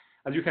system.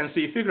 As you can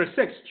see, figure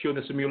 6 shows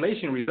the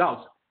simulation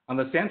results on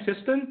the same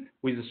system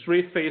with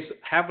 3-phase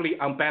heavily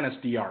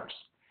unbalanced DRs.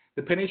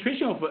 The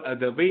penetration of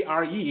the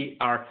VRE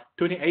are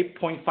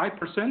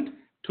 28.5%,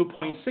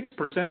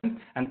 2.6%,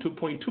 and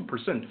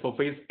 2.2% for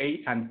phase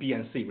A and B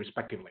and C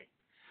respectively.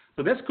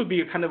 So this could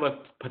be a kind of a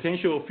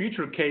potential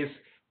future case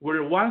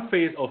where one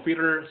phase of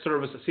feeder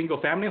serves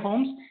single-family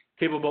homes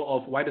capable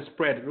of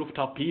widespread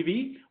rooftop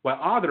PV, while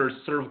others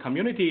serve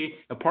community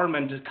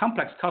apartment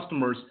complex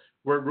customers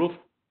where roof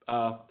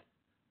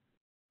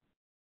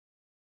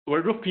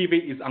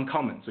PV is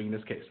uncommon. So in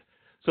this case,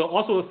 so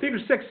also figure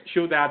 6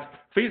 shows that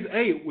phase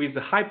A with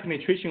high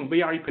penetration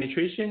VRE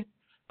penetration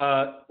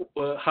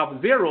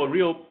have zero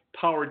real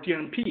power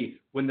dLMP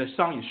when the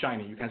sun is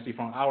shining. You can see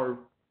from our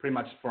pretty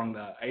much from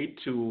the 8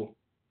 to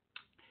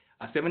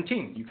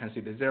 17, you can see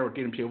the zero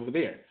dLMP over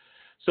there.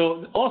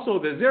 So also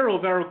the zero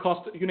variable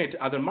cost unit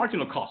are the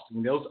marginal cost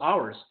in those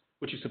hours,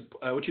 which is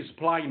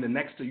supplied in the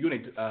next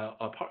unit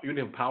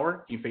unit of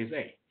power in phase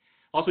A.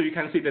 Also, you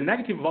can see the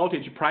negative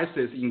voltage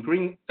prices in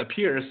green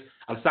appears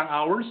at some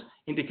hours,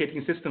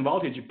 indicating system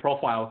voltage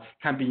profile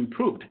can be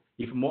improved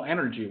if more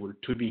energy were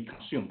to be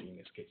consumed in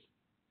this case.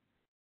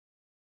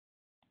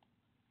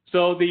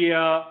 So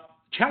the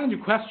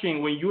challenging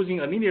question when using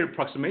a linear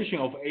approximation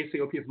of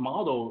ACOPF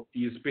model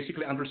is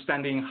basically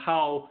understanding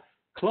how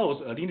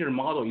close a linear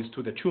model is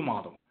to the true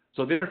model.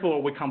 So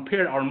therefore, we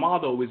compare our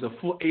model with a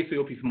full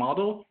ACOPF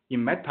model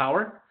in met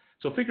power.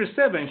 So figure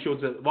 7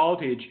 shows the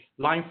voltage,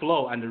 line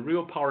flow, and the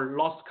real power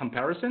loss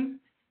comparison.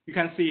 You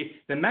can see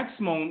the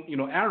maximum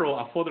arrow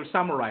are further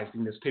summarized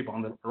in this table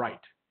on the right.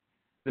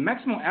 The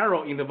maximum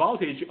arrow in the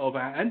voltage of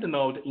an end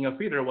node in a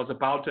feeder was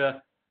about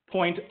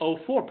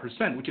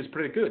 0.04%, which is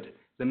pretty good.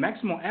 The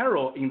maximum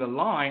arrow in the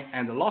line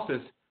and the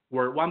losses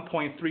were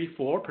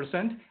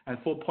 1.34% and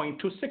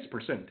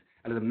 4.26%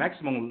 at the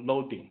maximum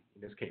loading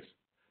in this case.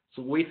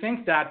 So we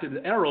think that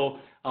the arrow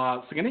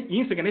are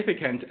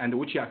insignificant and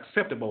which are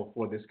acceptable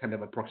for this kind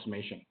of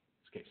approximation in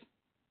this case.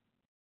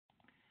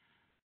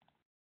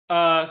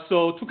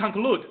 So to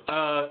conclude,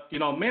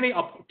 many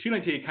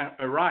opportunities can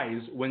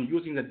arise when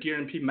using the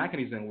dLMP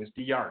mechanism with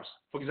DRs.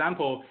 For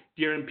example,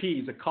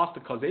 dLMP is a cost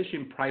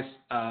causation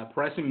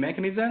pricing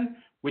mechanism.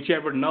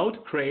 Whichever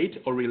node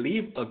create or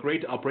relieve a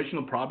great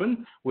operational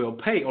problem will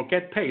pay or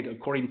get paid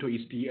according to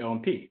its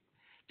dLMP.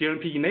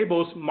 dLMP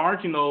enables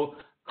marginal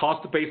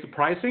cost-based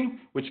pricing,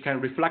 which can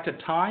reflect a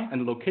time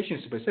and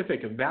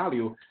location-specific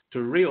value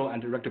to real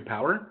and direct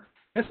power.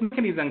 This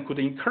mechanism could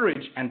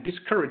encourage and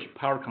discourage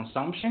power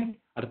consumption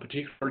at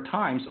particular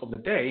times of the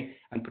day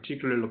and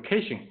particular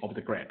location of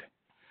the grid.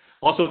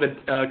 Also,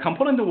 the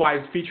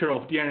component-wise feature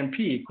of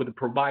dLMP could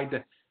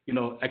provide,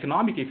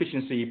 economic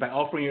efficiency by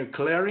offering a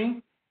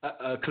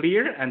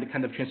clear and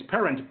kind of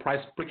transparent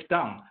price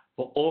breakdown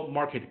for all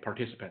market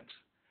participants.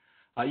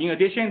 In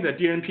addition, the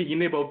dLMP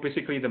enables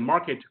basically the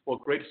market for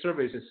grid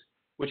services,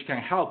 which can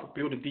help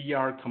build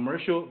DR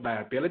commercial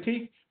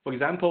viability. For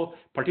example,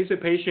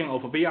 participation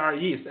of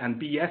VREs and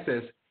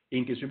BESs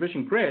in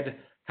distribution grid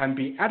can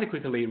be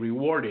adequately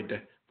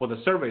rewarded for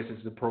the services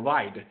they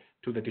provide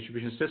to the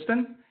distribution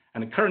system.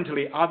 And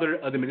currently, other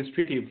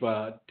administrative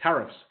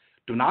tariffs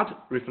do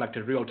not reflect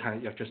a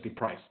real-time electricity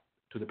price,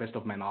 to the best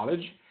of my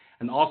knowledge.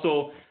 And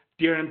also,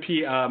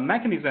 dLMP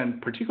mechanism,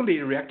 particularly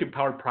reactive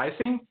power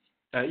pricing,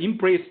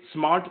 embrace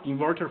smart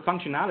inverter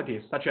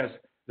functionalities such as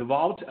the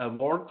volt of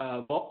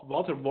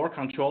volt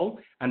control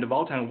and the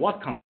volt and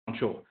watt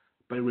control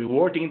by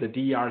rewarding the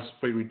DERs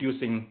for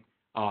reducing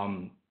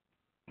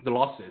the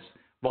losses,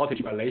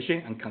 voltage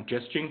violation and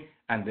congestion,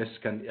 and this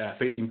can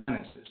face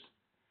imbalances.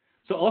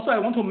 So also I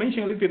want to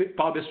mention a little bit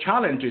about these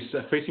challenges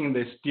facing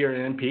this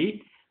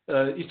dLMP.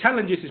 These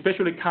challenges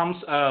especially comes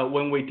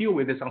when we deal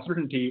with this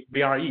uncertainty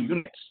VRE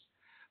units.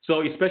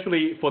 So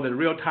especially for the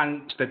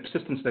real-time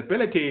system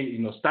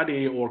stability,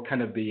 study or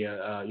kind of the,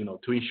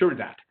 to ensure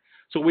that.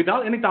 So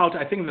without any doubt,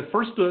 I think the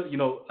first,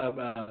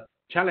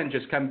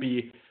 challenges can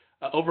be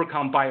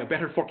overcome by a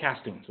better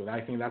forecasting. So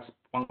I think that's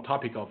one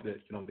topic of the,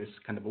 this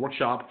kind of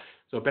workshop.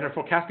 So better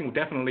forecasting will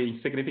definitely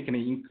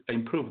significantly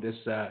improve this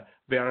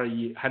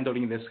VRE,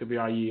 handling this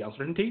VRE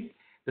uncertainty.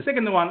 The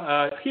second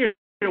one here,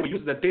 we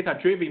use the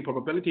data-driven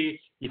probability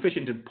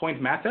efficient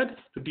point method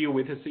to deal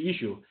with this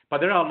issue.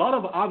 But there are a lot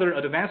of other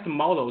advanced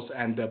models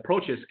and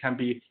approaches can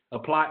be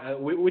applied,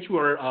 which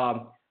were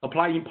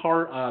applied in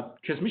power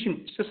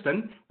transmission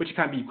system, which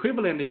can be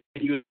equivalently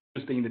used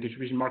in the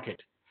distribution market.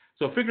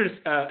 So figures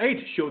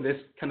 8 show this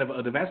kind of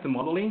advanced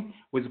modeling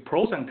with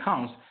pros and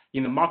cons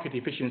in the market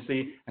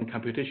efficiency and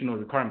computational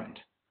requirement.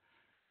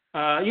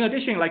 In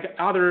addition, like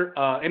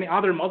any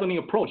other modeling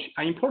approach,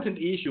 an important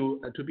issue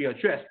to be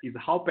addressed is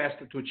how best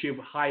to achieve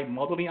high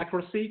modeling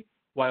accuracy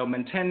while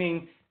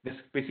maintaining this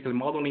basically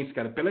modeling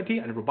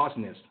scalability and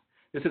robustness.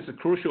 This is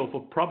crucial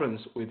for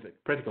problems with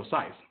critical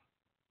size.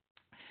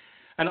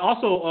 And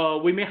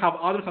also, we may have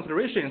other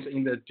considerations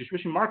in the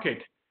distribution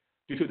market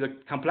due to the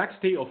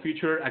complexity of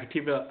future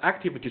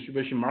active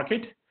distribution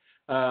market,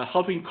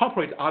 how to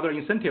incorporate other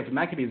incentive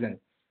mechanisms,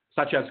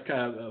 such as,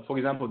 for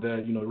example,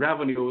 the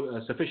revenue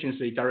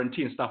sufficiency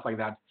guarantee and stuff like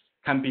that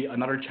can be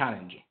another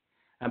challenge.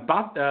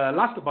 But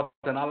last but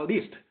not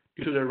least,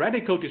 due to the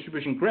radical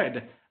distribution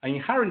grid, an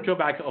inherent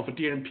drawback of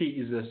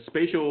dLMP is the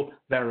spatial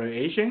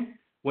variation.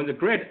 When the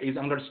grid is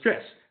under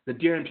stress, the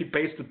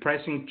dLMP-based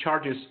pricing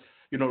charges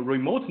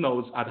remote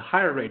nodes at a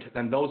higher rate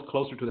than those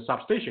closer to the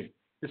substation.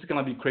 This is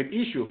going to be a great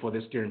issue for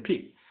this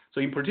dLMP.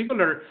 So in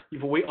particular,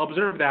 if we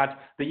observe that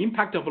the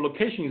impact of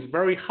location is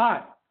very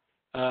high,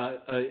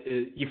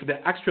 if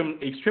the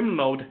extreme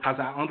node has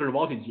an under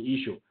voltage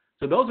issue.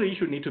 So those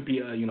issues need to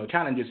be,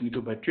 challenges need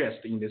to be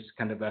addressed in this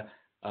kind of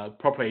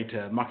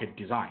appropriate market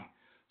design.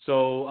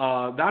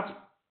 So that's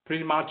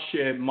pretty much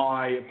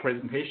my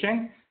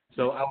presentation.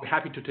 So I'll be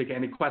happy to take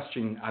any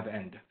question at the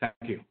end. Thank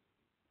you.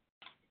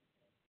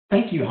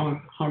 Thank you,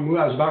 Hongyu.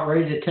 I was about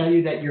ready to tell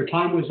you that your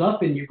time was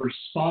up and you were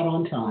spot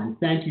on time.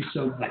 Thank you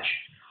so much.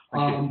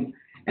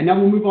 And now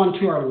we'll move on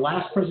to our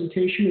last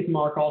presentation with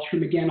Mark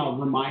Ahlstrom. Again, I'll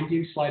remind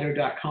you,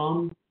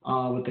 slido.com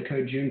with the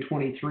code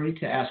June23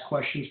 to ask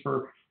questions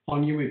for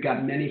Hongyu. We've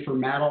got many for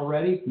Matt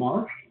already.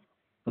 Mark,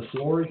 the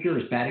floor is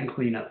yours, batting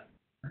cleanup.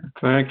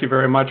 Thank you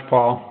very much,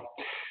 Paul.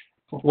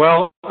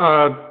 Well,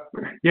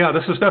 yeah,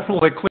 this is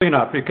definitely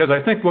cleanup because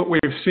I think what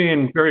we've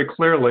seen very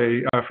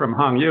clearly from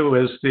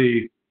Hongyu is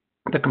the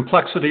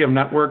complexity of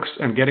networks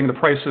and getting the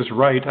prices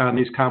right on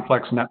these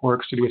complex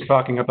networks that he was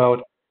talking about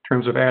in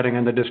terms of adding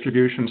in the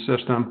distribution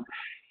system.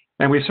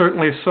 And we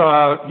certainly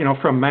saw,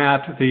 from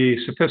Matt, the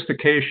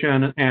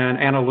sophistication and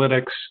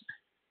analytics,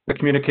 the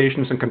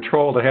communications and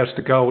control that has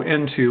to go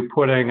into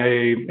putting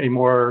a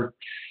more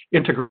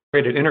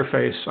integrated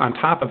interface on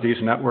top of these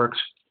networks.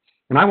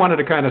 And I wanted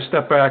to kind of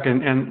step back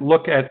and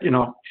look at,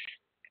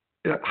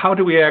 how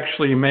do we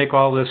actually make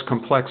all this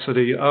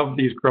complexity of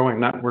these growing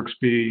networks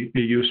be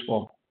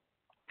useful?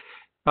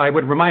 I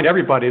would remind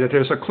everybody that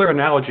there's a clear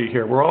analogy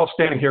here. We're all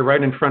standing here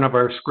right in front of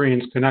our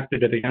screens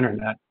connected to the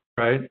internet,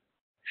 right?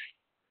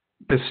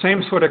 The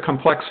same sort of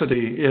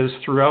complexity is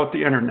throughout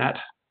the internet,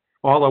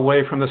 all the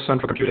way from the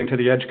central computing to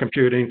the edge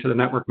computing to the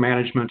network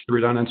management, to the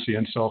redundancy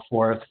and so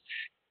forth.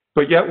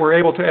 But yet we're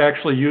able to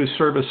actually use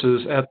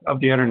services of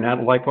the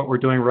internet like what we're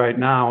doing right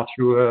now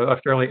through a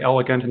fairly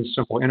elegant and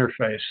simple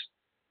interface,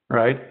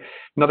 right?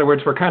 In other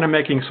words, we're kind of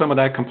making some of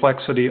that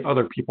complexity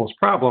other people's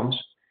problems.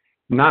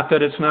 Not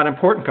that it's not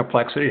important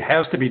complexity. It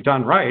has to be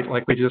done right,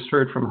 like we just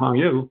heard from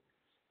Hongyu.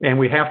 And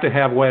we have to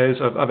have ways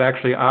of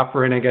actually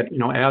operating it,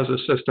 as a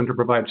system to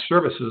provide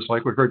services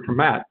like we heard from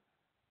Matt.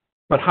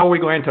 But how are we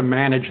going to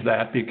manage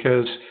that?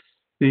 Because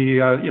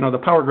the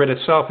power grid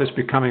itself is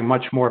becoming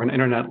much more of an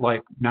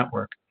internet-like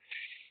network.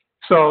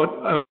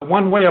 So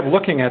one way of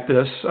looking at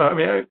this,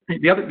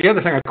 the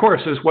other thing, of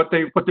course, is what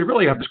they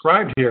really have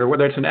described here,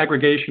 whether it's an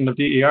aggregation of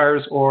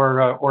DERs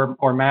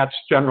or Matt's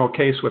general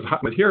case with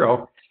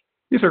Hero.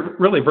 These are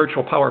really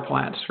virtual power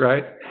plants,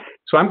 right?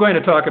 So I'm going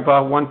to talk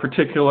about one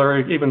particular,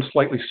 even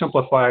slightly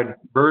simplified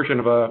version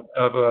of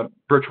a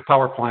virtual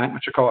power plant,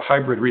 which I call a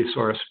hybrid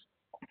resource.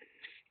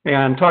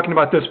 And talking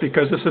about this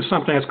because this is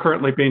something that's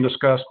currently being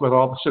discussed with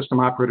all the system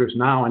operators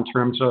now in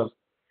terms of,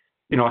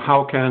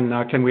 how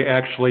can we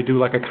actually do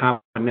like a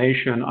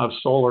combination of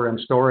solar and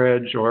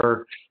storage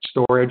or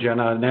storage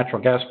and a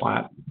natural gas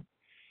plant.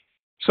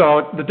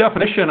 So the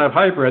definition of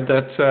hybrid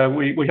that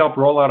we helped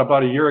roll out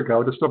about a year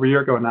ago, just over a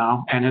year ago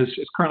now, and is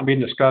currently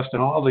being discussed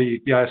in all the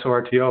ISO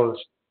RTOs,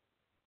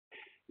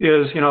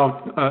 is,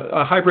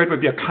 a hybrid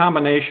would be a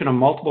combination of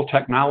multiple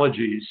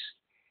technologies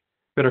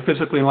that are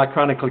physically and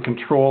electronically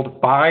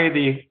controlled by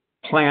the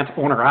plant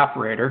owner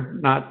operator,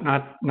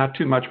 not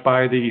too much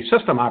by the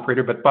system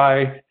operator, but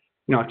by,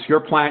 it's your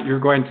plant, you're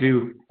going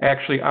to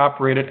actually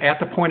operate it at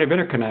the point of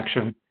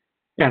interconnection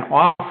and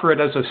offer it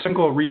as a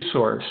single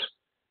resource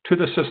to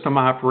the system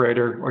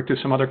operator or to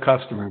some other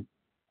customer,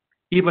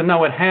 even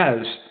though it has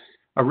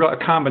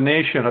a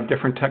combination of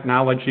different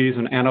technologies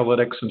and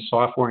analytics and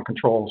software and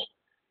controls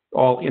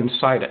all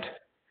inside it.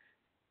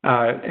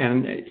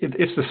 And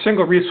it's the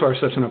single resource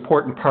that's an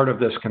important part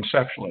of this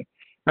conceptually.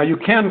 Now, you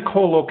can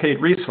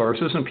co-locate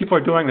resources, and people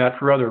are doing that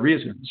for other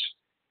reasons.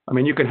 I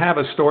mean, you can have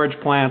a storage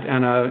plant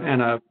and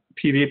a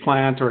PV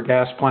plant or a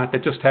gas plant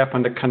that just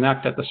happen to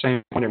connect at the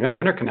same point of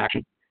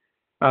interconnection.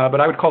 But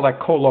I would call that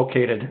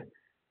co-located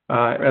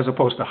as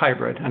opposed to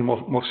hybrid, and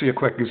we'll see a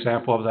quick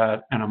example of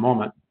that in a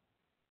moment.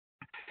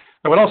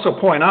 I would also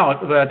point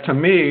out that, to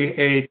me,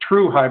 a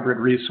true hybrid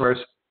resource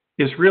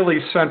is really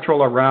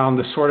central around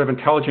the sort of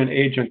intelligent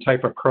agent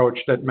type approach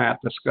that Matt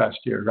discussed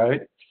here,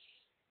 right?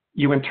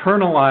 You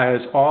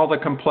internalize all the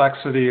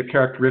complexity and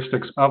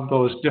characteristics of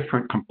those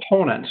different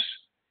components,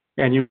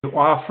 and you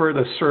offer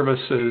the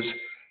services,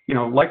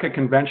 like a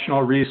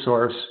conventional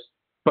resource,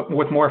 but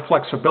with more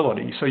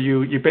flexibility. So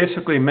you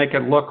basically make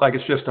it look like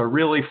it's just a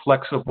really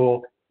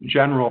flexible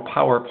general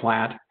power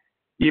plant,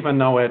 even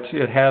though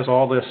it has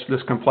all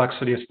this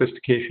complexity and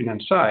sophistication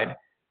inside.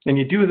 And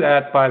you do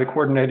that by the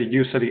coordinated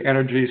use of the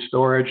energy,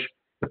 storage,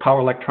 the power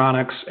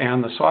electronics,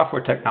 and the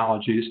software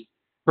technologies,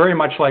 very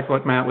much like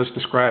what Matt was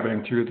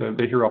describing through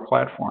the Hero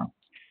platform.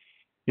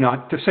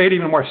 To say it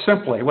even more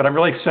simply, what I'm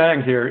really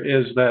saying here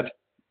is that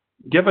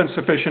given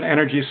sufficient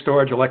energy,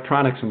 storage,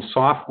 electronics, and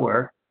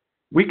software,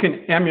 we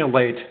can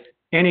emulate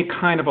any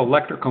kind of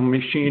electrical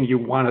machine you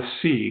want to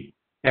see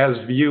as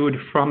viewed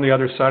from the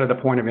other side of the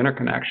point of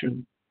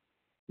interconnection.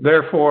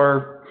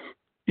 Therefore,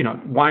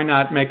 why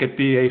not make it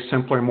be a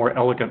simpler, more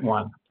elegant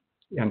one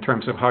in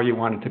terms of how you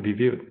want it to be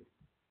viewed?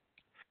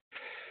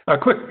 A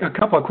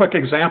couple of quick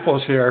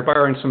examples here,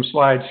 borrowing some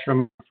slides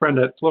from a friend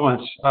at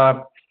Fluence.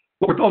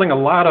 What we're building a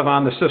lot of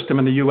on the system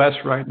in the US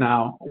right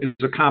now is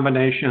a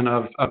combination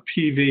of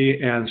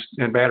PV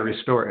and battery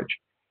storage.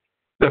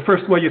 The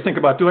first way you think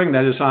about doing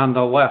that is on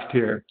the left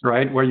here,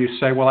 right? Where you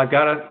say, well, I've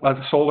got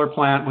a solar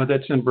plant with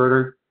its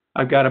inverter.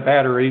 I've got a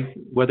battery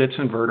with its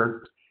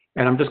inverter.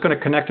 And I'm just going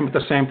to connect them at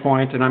the same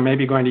point, and I'm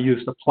maybe going to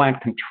use the plant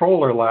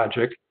controller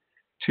logic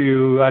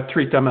to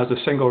treat them as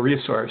a single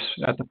resource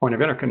at the point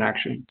of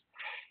interconnection.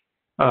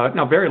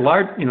 Now, very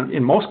large,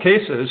 in most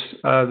cases,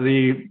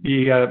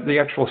 the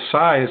actual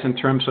size in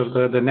terms of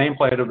the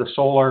nameplate of the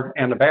solar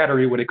and the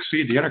battery would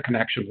exceed the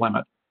interconnection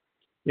limit.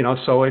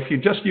 So if you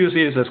just use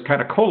these as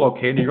kind of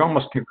co-located, you're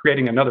almost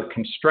creating another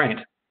constraint.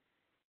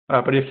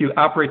 But if you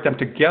operate them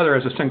together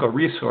as a single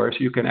resource,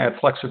 you can add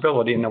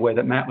flexibility in the way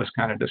that Matt was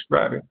kind of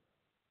describing.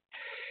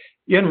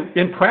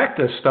 In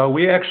practice, though,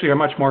 we actually are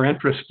much more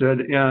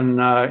interested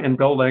in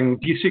building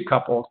DC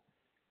coupled,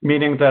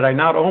 meaning that I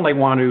not only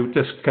want to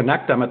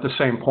disconnect them at the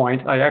same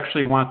point, I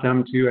actually want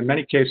them to, in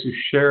many cases,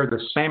 share the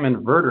same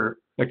inverter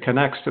that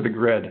connects to the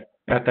grid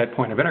at that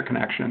point of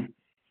interconnection.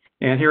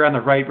 And here on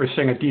the right, we're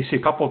seeing a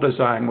DC coupled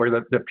design where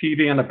the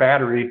PV and the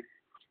battery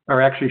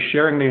are actually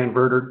sharing the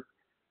inverter.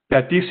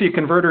 That DC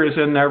converter is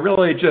in there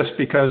really just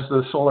because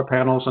the solar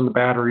panels and the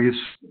batteries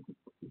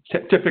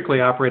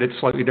typically operate at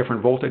slightly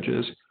different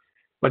voltages,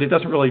 but it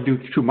doesn't really do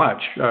too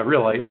much,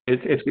 really.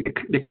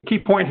 The key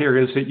point here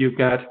is that you've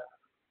got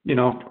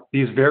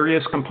these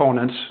various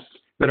components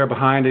that are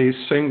behind a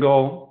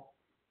single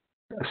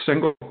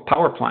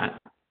power plant,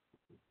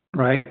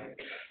 right?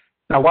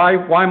 Now,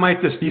 why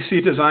might this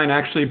DC design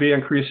actually be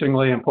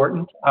increasingly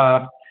important?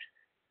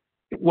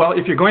 Well,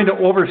 if you're going to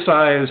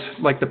oversize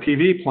like the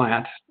PV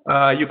plant,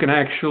 you can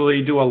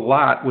actually do a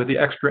lot with the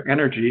extra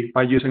energy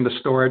by using the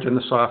storage and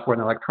the software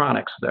and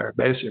electronics there,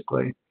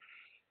 basically.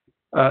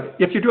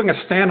 If you're doing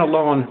a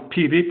standalone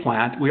PV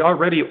plant, we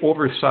already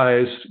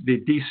oversized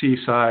the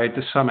DC side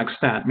to some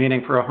extent,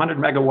 meaning for a 100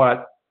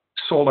 megawatt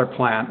solar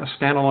plant, a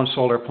standalone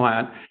solar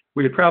plant,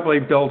 we would probably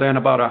build in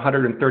about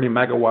 130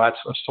 megawatts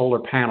of solar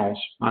panels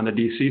on the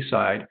DC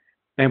side,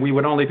 and we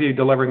would only be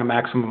delivering a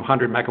maximum of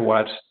 100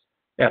 megawatts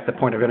at the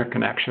point of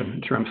interconnection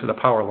in terms of the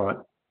power limit.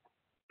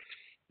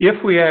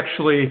 If we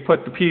actually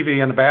put the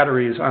PV and the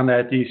batteries on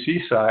that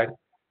DC side,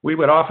 we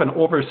would often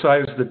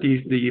oversize the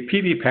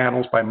PV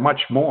panels by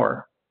much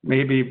more,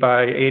 maybe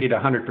by 80 to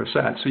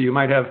 100%. So you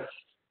might have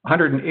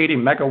 180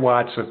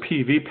 megawatts of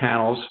PV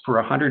panels for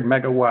a 100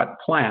 megawatt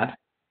plant,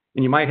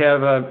 and you might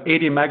have a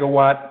 80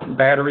 megawatt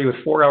battery with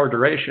 4-hour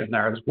duration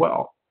there as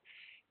well.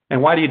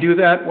 And why do you do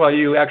that? Well,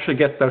 you actually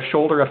get the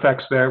shoulder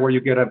effects there where you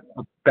get a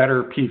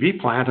better PV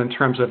plant in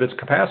terms of its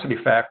capacity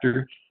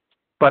factor,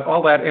 but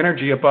all that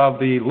energy above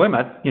the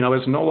limit,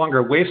 is no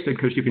longer wasted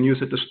because you can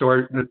use it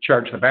to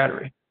charge the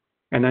battery.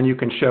 And then you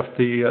can shift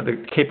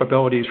the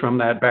capabilities from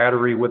that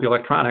battery with the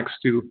electronics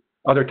to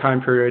other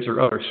time periods or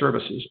other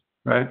services,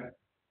 right?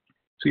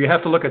 So you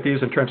have to look at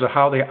these in terms of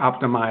how they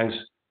optimize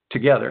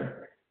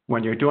together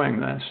when you're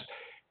doing this.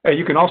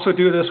 You can also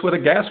do this with a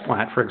gas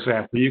plant, for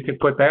example. You could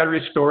put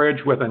battery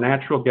storage with a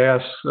natural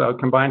gas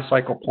combined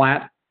cycle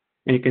plant,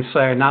 and you can say,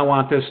 I now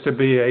want this to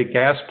be a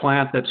gas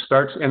plant that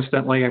starts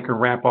instantly and can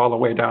ramp all the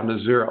way down to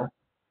zero,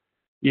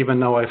 even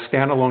though a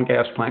standalone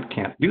gas plant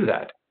can't do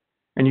that.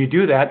 And you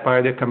do that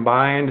by the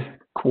combined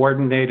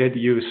coordinated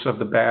use of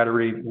the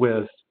battery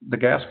with the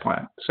gas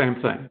plant, same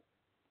thing.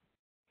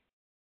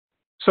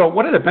 So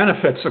what are the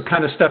benefits of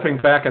kind of stepping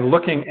back and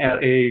looking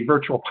at a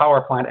virtual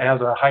power plant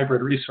as a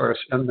hybrid resource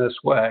in this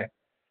way?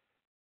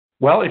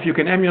 Well, if you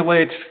can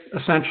emulate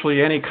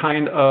essentially any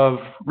kind of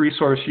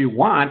resource you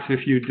want,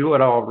 if you do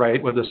it all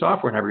right with the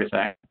software and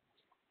everything,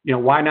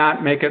 why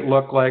not make it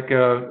look like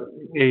a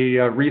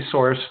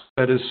resource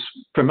that is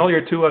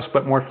familiar to us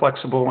but more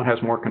flexible and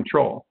has more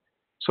control?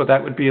 So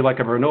that would be like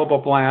a renewable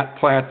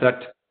plant that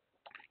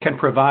can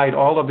provide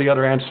all of the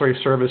other ancillary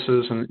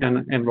services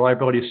and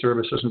reliability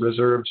services and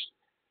reserves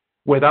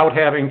without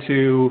having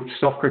to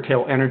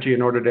self-curtail energy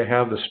in order to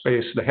have the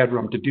space, the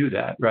headroom to do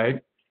that, right?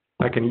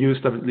 I can use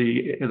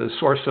the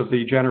source of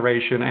the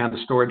generation and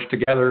the storage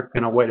together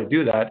in a way to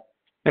do that.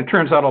 And it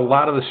turns out a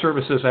lot of the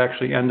services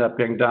actually end up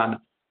being done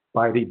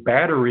by the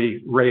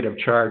battery rate of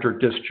charge or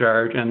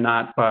discharge and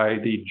not by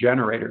the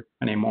generator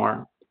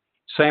anymore.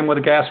 Same with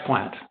a gas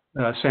plant,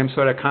 same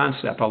sort of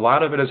concept. A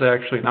lot of it is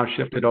actually now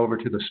shifted over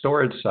to the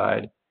storage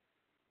side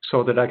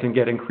so that I can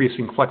get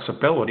increasing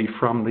flexibility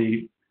from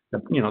the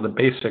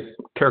basic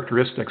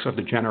characteristics of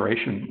the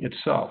generation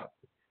itself.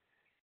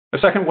 The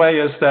second way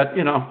is that,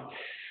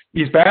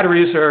 these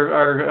batteries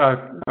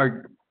they're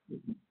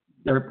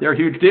a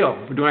huge deal.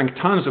 We're doing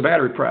tons of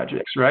battery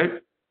projects, right?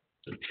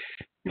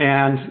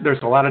 And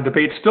there's a lot of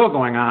debate still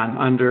going on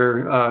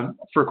under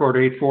FERC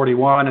Order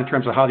 841 in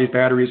terms of how these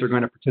batteries are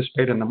going to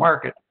participate in the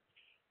market.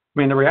 I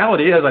mean, the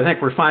reality is, I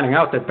think we're finding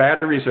out that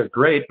batteries are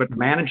great, but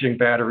managing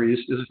batteries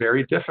is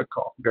very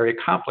difficult, very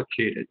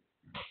complicated,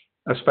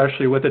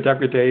 especially with the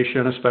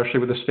degradation, especially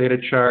with the state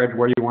of charge,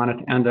 where you want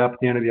it to end up at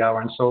the end of the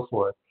hour and so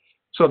forth.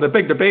 So the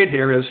big debate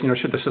here is,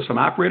 should the system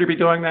operator be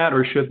doing that,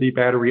 or should the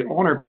battery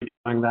owner be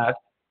doing that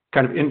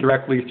kind of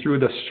indirectly through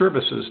the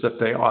services that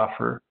they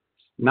offer?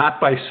 Not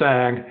by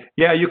saying,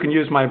 yeah, you can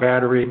use my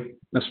battery,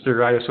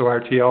 Mr. ISO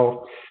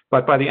RTO,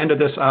 but by the end of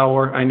this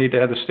hour, I need to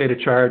have the state of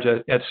charge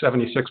at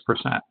 76%.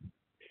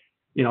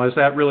 Is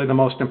that really the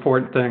most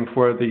important thing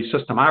for the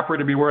system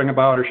operator to be worrying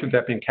about, or should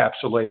that be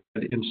encapsulated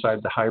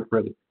inside the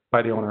hybrid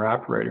by the owner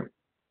operator?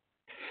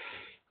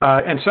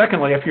 And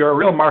secondly, if you're a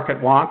real market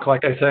wonk,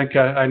 like I think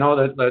I know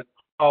that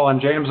Paul and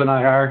James and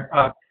I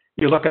are,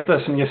 you look at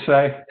this and you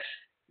say,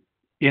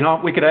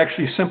 we could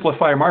actually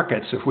simplify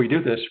markets if we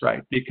do this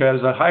right,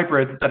 because a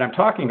hybrid that I'm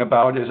talking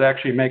about is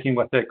actually making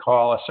what they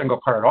call a single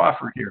part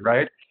offer here,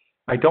 right?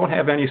 I don't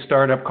have any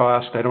startup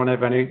cost. I don't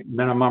have any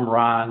minimum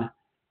run.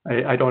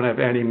 I don't have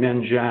any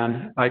min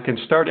gen. I can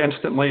start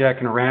instantly. I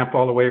can ramp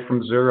all the way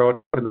from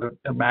 0 to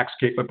the max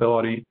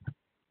capability.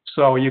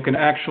 So you can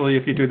actually,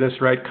 if you do this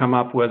right, come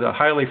up with a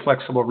highly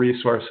flexible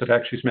resource that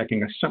actually is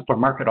making a simpler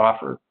market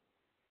offer.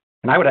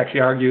 And I would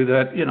actually argue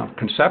that,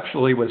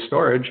 conceptually with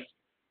storage,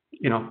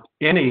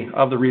 any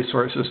of the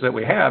resources that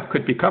we have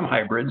could become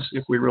hybrids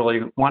if we really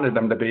wanted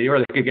them to be, or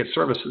they could get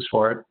services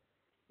for it.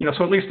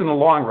 So at least in the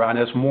long run,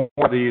 as more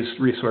of these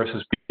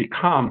resources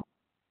become,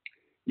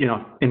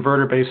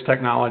 inverter-based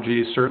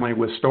technologies, certainly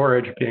with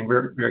storage being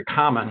very, very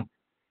common,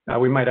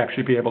 we might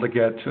actually be able to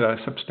get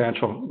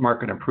substantial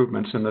market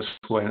improvements in this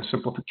way and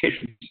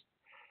simplifications.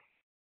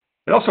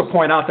 I'd also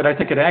point out that I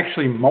think it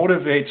actually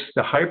motivates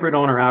the hybrid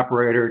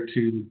owner-operator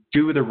to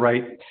do the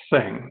right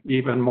thing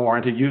even more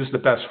and to use the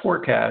best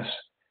forecasts.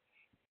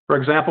 For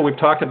example, we've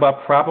talked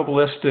about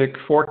probabilistic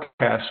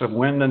forecasts of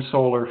wind and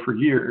solar for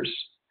years.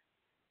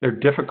 They're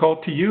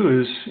difficult to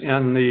use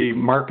in the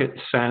market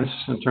sense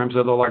in terms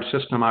of the large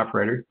system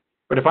operator.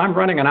 But if I'm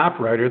running an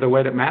operator the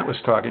way that Matt was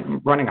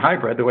talking, running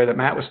hybrid the way that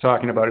Matt was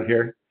talking about it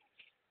here,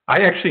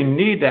 I actually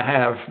need to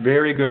have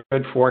very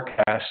good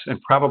forecasts and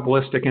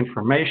probabilistic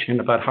information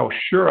about how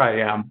sure I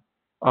am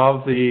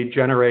of the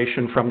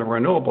generation from the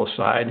renewable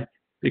side,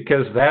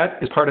 because that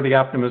is part of the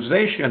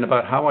optimization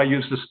about how I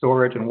use the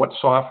storage and what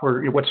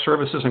software, what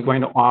services I'm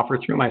going to offer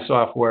through my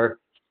software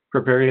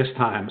for various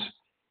times.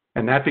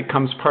 And that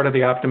becomes part of the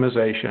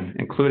optimization,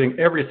 including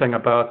everything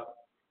about,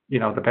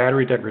 the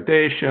battery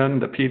degradation,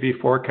 the PV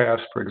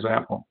forecast, for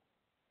example.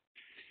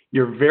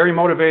 You're very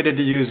motivated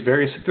to use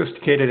very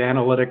sophisticated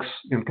analytics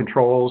and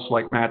controls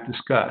like Matt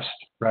discussed,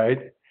 right?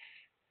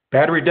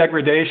 Battery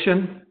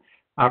degradation,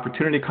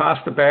 opportunity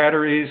cost of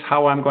batteries,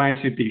 how I'm going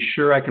to be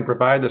sure I can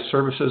provide the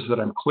services that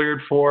I'm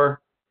cleared for.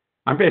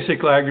 I'm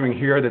basically arguing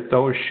here that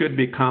those should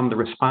become the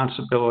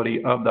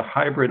responsibility of the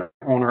hybrid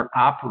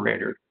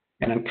owner-operator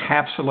and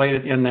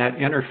encapsulated in that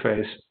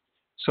interface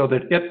so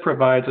that it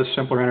provides a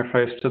simpler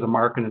interface to the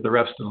market and the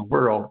rest of the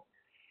world.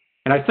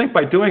 And I think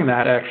by doing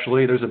that,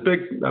 actually, there's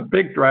a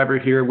big driver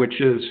here, which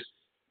is,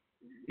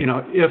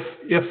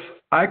 if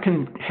I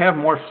can have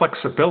more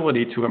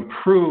flexibility to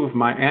improve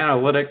my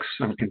analytics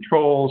and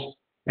controls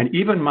and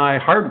even my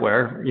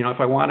hardware, if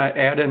I want to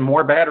add in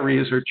more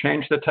batteries or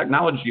change the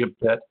technology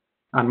a bit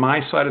on my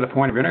side of the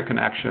point of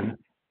interconnection,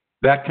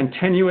 that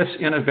continuous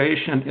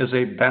innovation is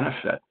a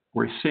benefit.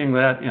 We're seeing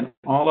that in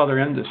all other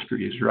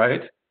industries,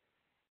 right?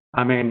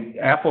 I mean,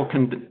 Apple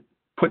can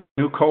put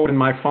new code in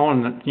my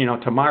phone,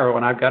 tomorrow,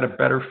 and I've got a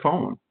better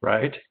phone,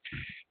 right?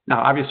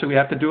 Now, obviously, we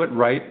have to do it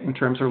right in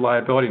terms of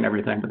reliability and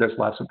everything, but there's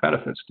lots of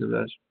benefits to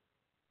this.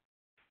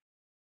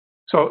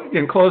 So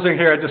in closing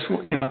here, I just,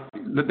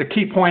 the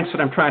key points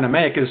that I'm trying to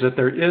make is that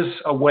there is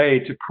a way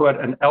to put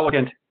an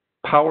elegant,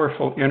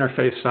 powerful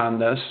interface on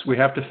this. We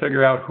have to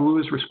figure out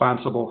who's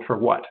responsible for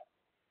what,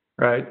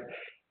 right?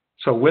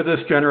 So with this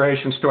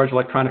generation storage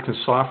electronics and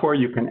software,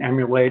 you can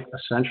emulate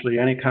essentially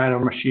any kind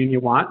of machine you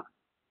want.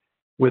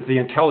 With the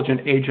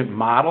intelligent agent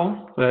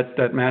model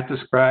that Matt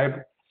described,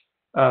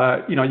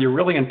 you're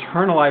really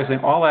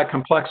internalizing all that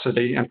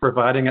complexity and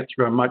providing it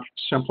through a much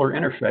simpler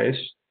interface.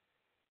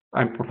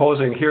 I'm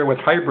proposing here with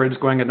hybrids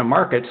going into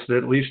markets that,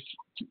 at least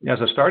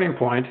as a starting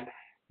point,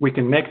 we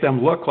can make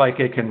them look like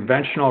a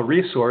conventional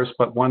resource,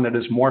 but one that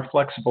is more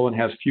flexible and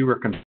has fewer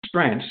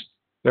constraints.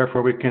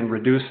 Therefore, we can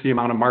reduce the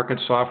amount of market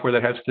software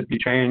that has to be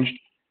changed,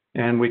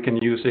 and we can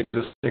use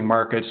existing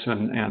markets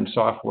and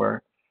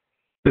software.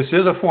 This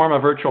is a form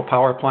of virtual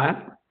power plant,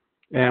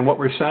 and what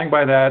we're saying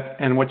by that,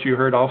 and what you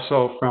heard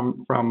also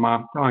from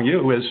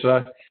Hongyu, is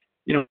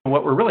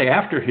what we're really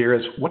after here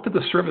is what do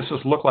the services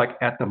look like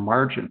at the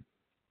margin?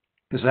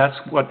 Because that's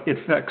what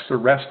affects the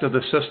rest of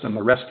the system,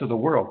 the rest of the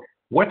world.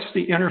 What's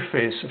the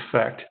interface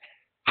effect?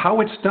 How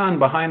it's done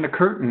behind the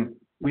curtain,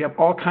 we have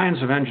all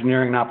kinds of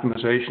engineering and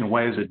optimization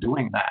ways of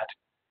doing that,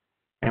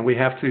 and we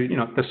have to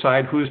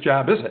decide whose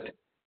job is it.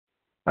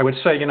 I would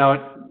say,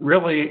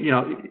 really,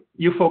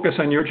 you focus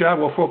on your job,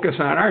 we'll focus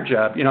on our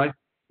job.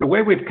 The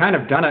way we've kind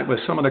of done it with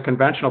some of the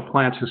conventional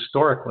plants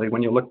historically,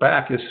 when you look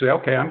back, is say,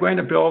 okay, I'm going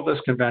to build this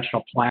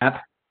conventional plant,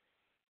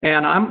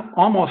 and I'm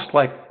almost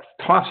like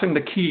tossing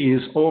the keys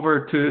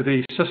over to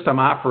the system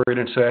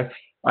operator and say,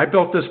 I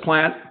built this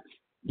plant,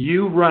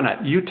 you run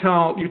it. You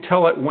tell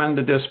it when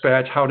to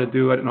dispatch, how to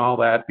do it, and all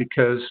that,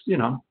 because,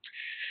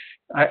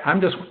 I'm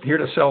just here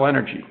to sell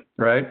energy,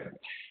 right?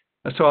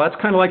 So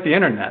that's kind of like the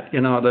internet.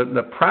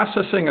 The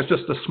processing is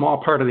just a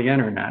small part of the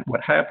internet. What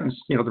happens,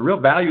 the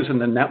real value is in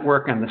the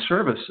network and the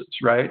services,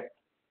 right?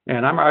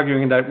 And I'm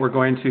arguing that we're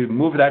going to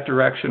move that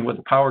direction with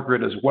the power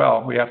grid as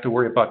well. We have to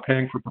worry about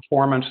paying for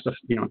performance,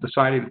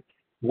 deciding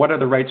what are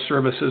the right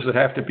services that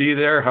have to be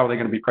there, how are they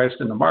going to be priced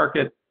in the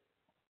market,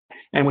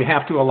 and we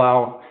have to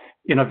allow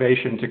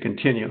innovation to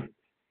continue.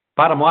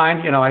 bottom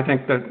line, I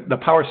think that the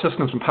power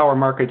systems and power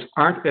markets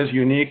aren't as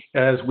unique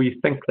as we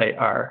think they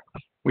are.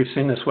 We've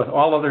seen this with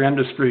all other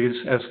industries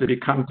as they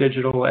become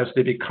digital, as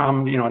they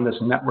become, in this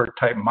network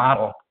type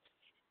model,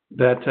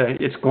 that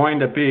it's going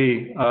to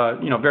be,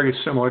 very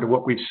similar to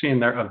what we've seen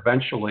there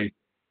eventually,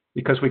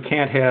 because we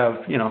can't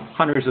have,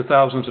 hundreds of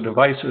thousands of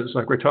devices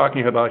like we're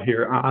talking about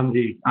here on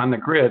the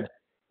grid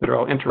that are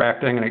all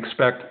interacting and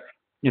expect,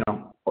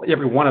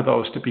 every one of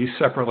those to be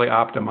separately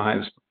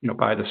optimized,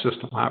 by the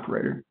system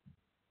operator.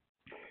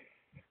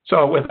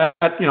 So with that,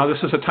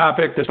 this is a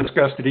topic that's been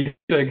discussed at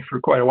ESIG for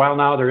quite a while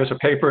now. There is a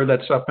paper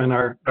that's up in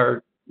our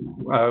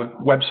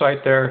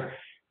website there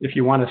if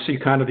you want to see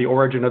kind of the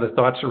origin of the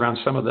thoughts around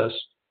some of this.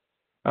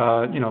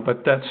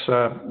 But that's,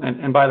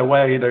 and by the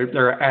way,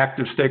 there are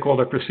active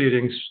stakeholder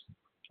proceedings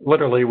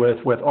literally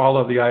with all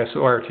of the ISO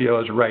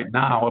RTOs right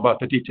now about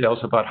the details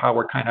about how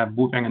we're kind of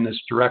moving in this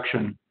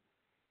direction,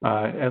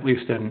 at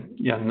least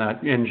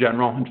in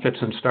general, and fits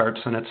and starts,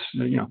 and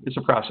it's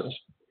a process.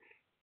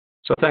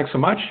 So thanks so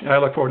much. I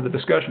look forward to the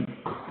discussion.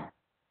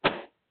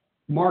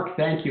 Mark,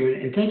 thank you.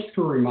 And thank you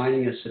for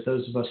reminding us that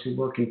those of us who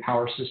work in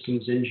power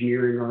systems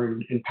engineering or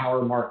in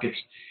power markets,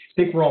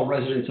 I think we're all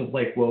residents of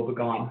Lake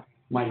Wobegon,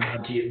 my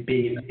idea of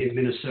being in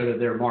Minnesota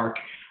there, Mark,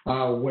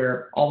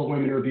 where all the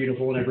women are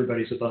beautiful and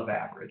everybody's above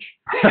average.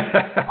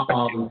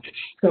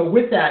 So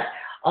with that,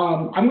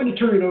 I'm going to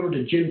turn it over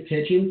to Jim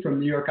Pigeon from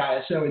New York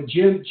ISO. And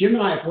Jim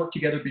and I have worked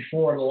together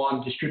before on a lot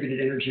of distributed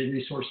energy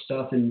resource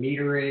stuff and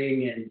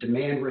metering and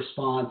demand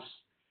response,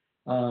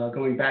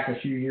 going back a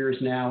few years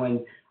now.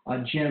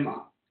 And Jim,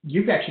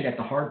 you've actually got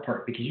the hard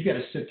part because you got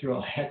to sit through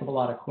a heck of a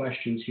lot of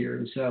questions here.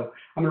 And so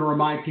I'm going to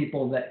remind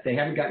people that if they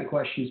haven't gotten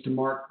questions to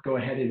Mark, go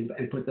ahead and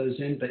put those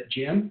in. But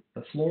Jim,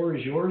 the floor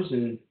is yours,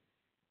 and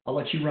I'll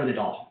let you run it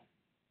all.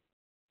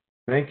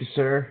 Thank you,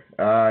 sir.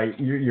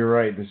 You're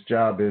right. This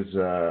job is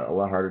a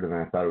lot harder than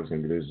I thought it was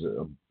going to be. There's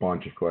a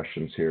bunch of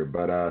questions here,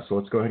 but so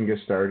let's go ahead and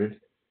get started.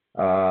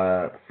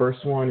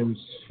 First one is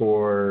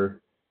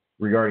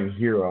regarding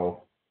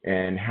HERO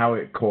and how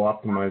it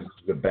co-optimizes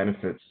the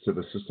benefits to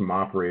the system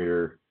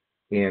operator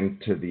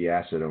and to the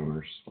asset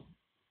owners.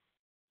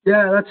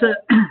 Yeah,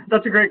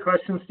 that's a great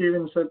question,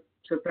 Stephen. So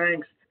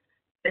thanks.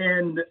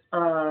 And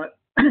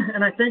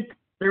and I think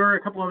there were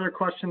a couple other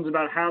questions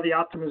about how the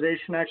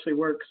optimization actually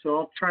works. So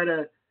I'll try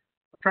to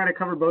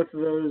cover both of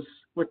those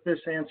with this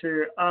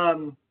answer.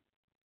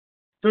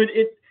 So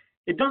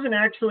it doesn't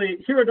actually,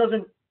 HERO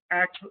doesn't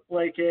act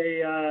like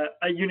a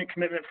unit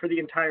commitment for the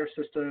entire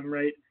system,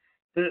 right?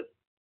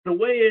 The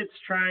way it's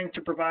trying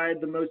to provide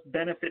the most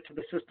benefit to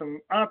the system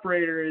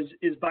operator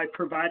is by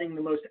providing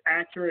the most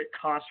accurate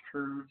cost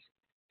curves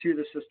to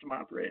the system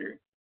operator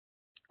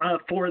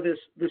for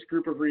this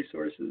group of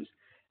resources.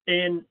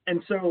 And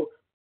so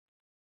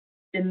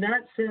in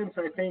that sense,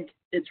 I think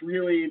it's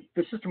really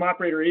the system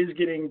operator is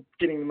getting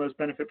the most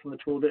benefit from the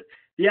tool. That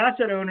the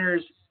asset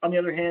owners, on the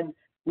other hand,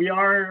 we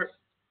are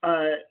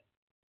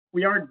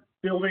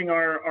building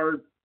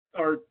our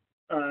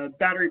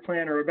battery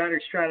plan or a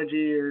battery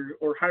strategy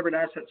or hybrid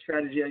asset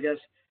strategy, I guess,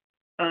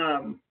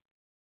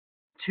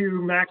 to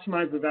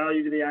maximize the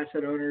value to the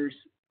asset owners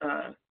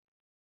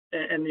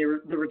and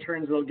the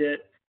returns they'll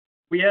get.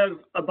 We have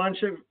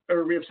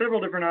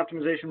several different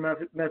optimization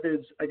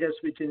methods, I guess,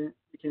 we can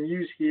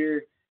use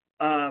here.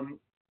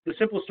 The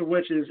simplest of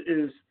which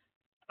is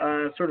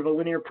sort of a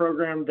linear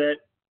program that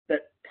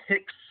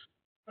picks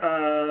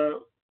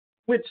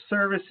which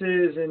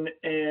services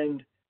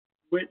and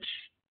which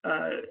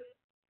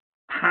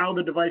how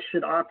the device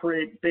should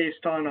operate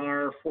based on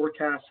our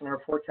forecast and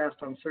our forecast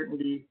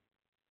uncertainty.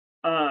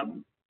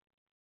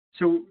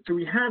 So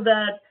we have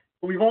that,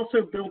 but we've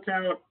also built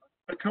out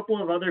a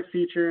couple of other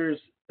features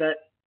that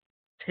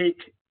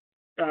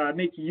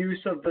make use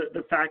of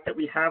the fact that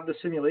we have the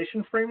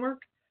simulation framework.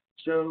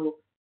 So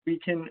we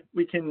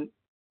can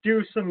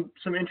do some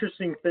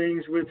interesting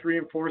things with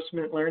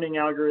reinforcement learning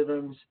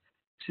algorithms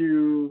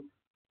to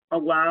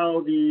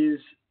allow these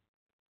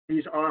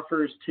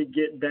offers to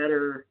get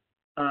better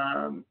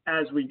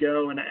as we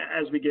go and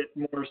as we get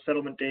more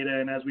settlement data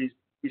and as we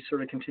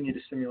sort of continue to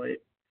simulate.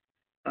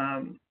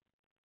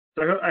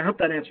 So I hope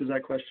that answers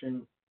that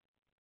question.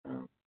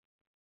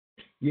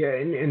 Yeah,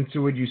 and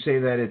so would you say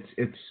that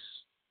it's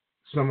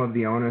some of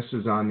the onus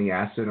is on the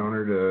asset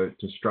owner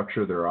to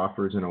structure their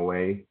offers in a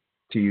way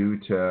to you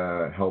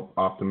to help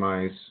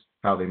optimize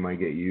how they might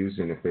get used,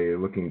 and if they're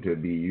looking to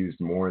be used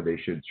more, they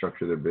should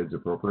structure their bids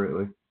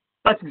appropriately?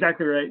 That's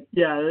exactly right.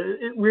 Yeah,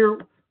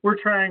 we're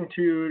trying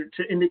to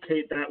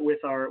indicate that with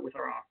our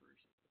offers.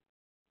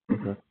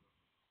 Okay.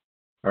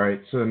 All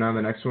right. So now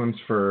the next one's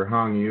for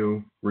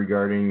Hongyu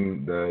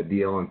regarding the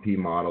dLMP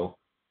model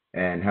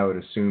and how it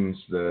assumes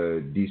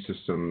the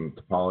D-system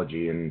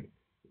topology and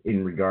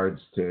in regards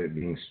to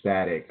being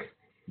static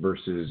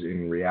versus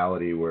in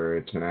reality where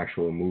it's an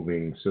actual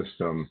moving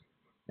system,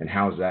 and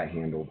how's that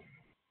handled?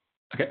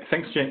 Okay,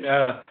 thanks, Jane.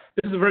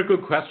 This is a very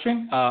good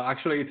question.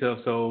 Actually,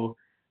 so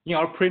in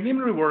our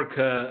preliminary work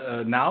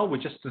now, we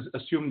just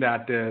assume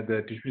that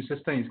the distribution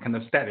system is kind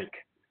of static.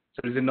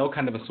 So there's no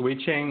kind of a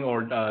switching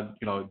or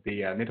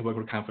the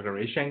network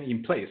configuration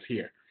in place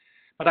here.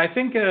 But I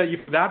think if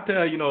that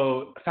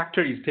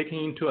factor is taken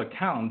into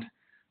account,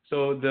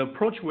 so the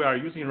approach we are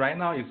using right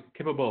now is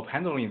capable of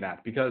handling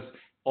that, because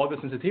all the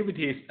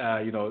sensitivities,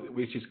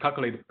 which is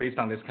calculated based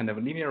on this kind of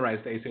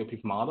linearized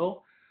ACOP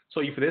model. So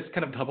if this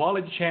kind of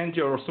topology change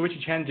or switch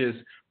changes,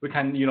 we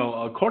can,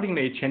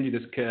 accordingly change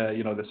this,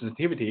 the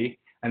sensitivity,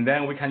 and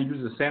then we can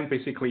use the same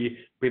basically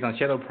based on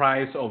shadow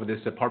price of this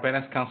power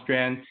balance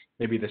constraint,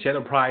 maybe the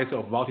shadow price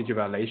of voltage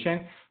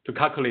violation to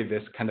calculate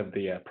this kind of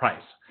the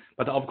price.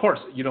 But of course,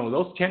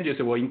 those changes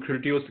will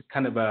introduce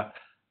kind of a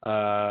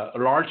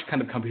large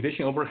kind of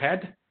computation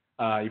overhead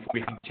if we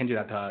have to change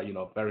that,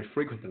 very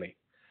frequently.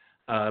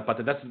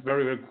 But that's a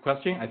very, very good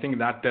question. I think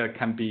that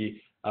can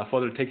be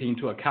further taken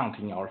into account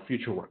in our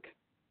future work.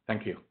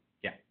 Thank you.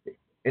 Yeah.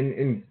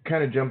 And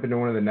kind of jump into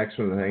one of the next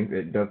ones, I think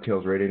that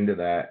dovetails right into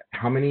that.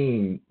 How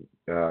many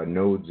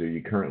nodes are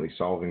you currently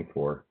solving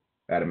for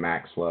at a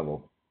max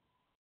level?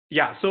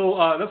 Yeah, so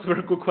that's a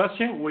very good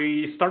question.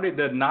 We started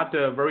not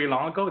very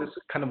long ago, this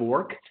kind of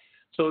work.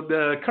 So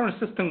the current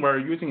system we're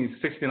using is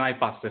 69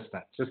 bus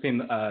system,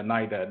 69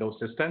 node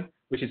system,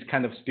 which is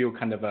kind of still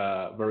kind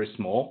of very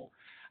small.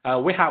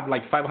 We have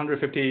like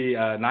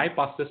 559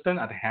 bus system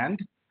at hand,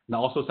 and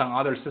also some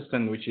other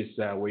system which is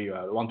we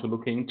want to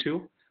look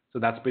into. So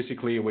that's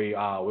basically we're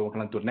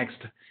going to do next.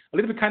 A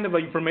little bit kind of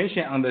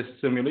information on the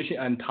simulation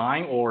and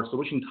time or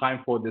solution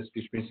time for this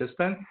distribution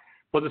system.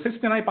 For the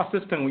 69 bus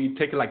system, we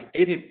take like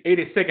 80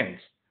 seconds,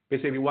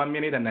 basically 1.5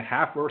 minutes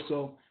or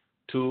so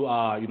to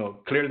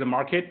clear the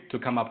market to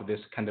come up with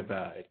this kind of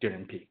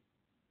dLMP.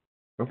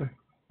 Okay,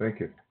 thank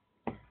you.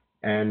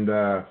 And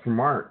for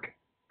Mark,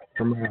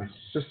 from a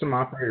system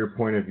operator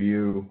point of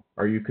view,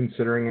 are you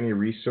considering any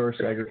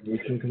resource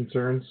aggregation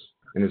concerns?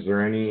 And is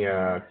there any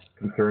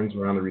concerns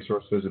around the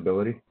resource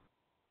visibility?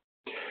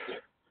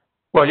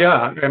 Well,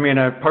 yeah. I mean,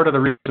 part of the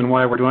reason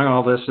why we're doing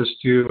all this is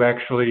to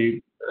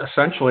actually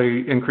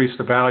essentially increase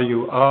the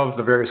value of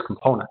the various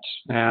components.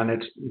 And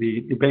it's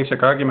the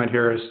basic argument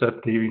here is that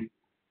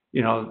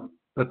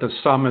that the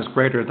sum is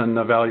greater than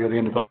the value of the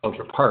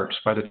individual parts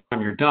by the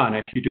time you're done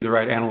if you do the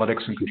right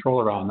analytics and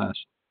control around this.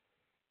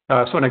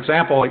 So an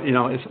example,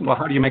 is, well,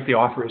 how do you make the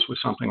offers with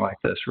something like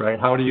this, right?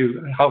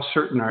 How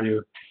certain are you?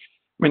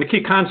 I mean, the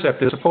key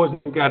concept is, suppose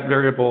you've got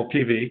variable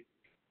PV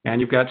and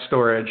you've got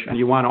storage and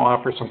you want to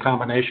offer some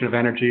combination of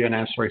energy and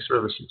ancillary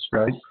services,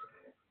 right?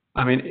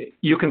 I mean,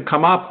 you can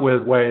come up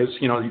with ways,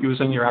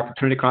 using your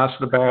opportunity cost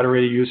of the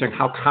battery, using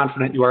how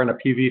confident you are in a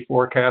PV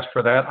forecast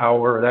for that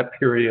hour or that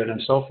period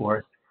and so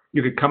forth.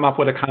 You could come up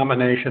with a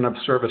combination of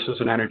services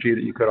and energy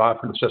that you could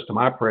offer the system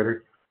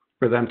operator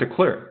for them to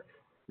clear,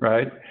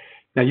 right?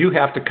 Now you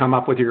have to come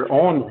up with your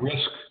own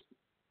risk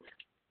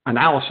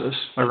analysis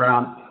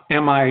around,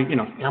 am I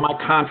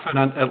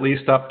confident at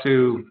least up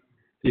to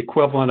the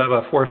equivalent of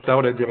a forced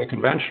outage of a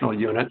conventional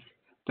unit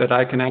that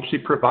I can actually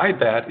provide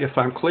that if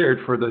I'm cleared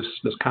for this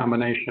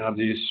combination of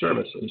these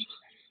services.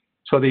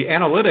 So the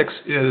analytics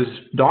is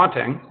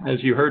daunting.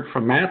 As you heard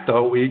from Matt,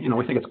 though, we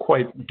think it's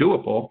quite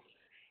doable.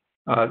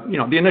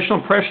 The initial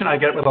impression I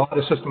get with a lot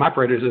of system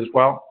operators is,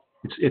 well,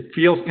 it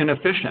feels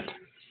inefficient.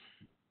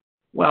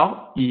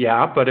 Well,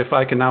 yeah, but if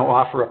I can now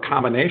offer a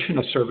combination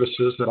of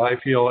services that I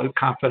feel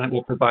confident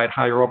will provide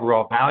higher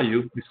overall value,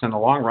 at least in the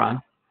long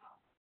run,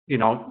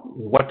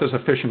 what does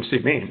efficiency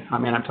mean? I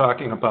mean, I'm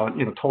talking about,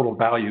 total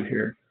value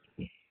here.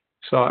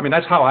 So, I mean,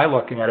 that's how I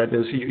look at it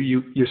is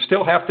you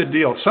still have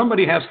to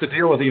somebody has to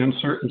deal with the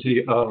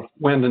uncertainty of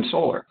wind and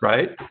solar,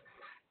 right?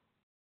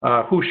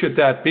 Who should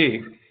that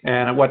be?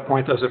 And at what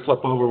point does it flip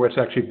over where it's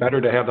actually better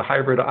to have the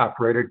hybrid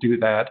operator do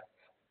that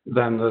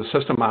than the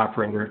system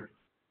operator?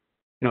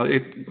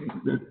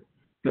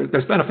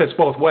 There's benefits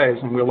both ways,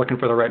 and we're looking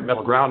for the right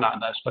middle ground on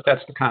this, but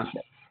that's the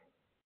concept.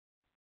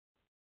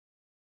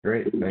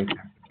 Great, thank you.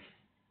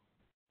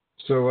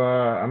 So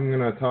I'm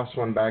going to toss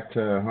one back to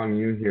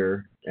Hongyu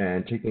here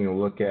and taking a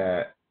look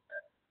at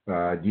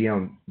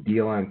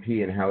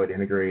dLMP and how it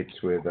integrates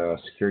with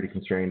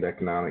security-constrained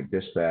economic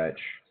dispatch.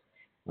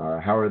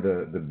 How are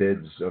the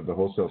bids of the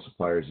wholesale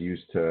suppliers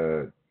used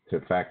to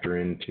factor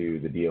into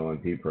the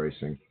dLMP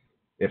pricing,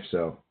 if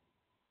so?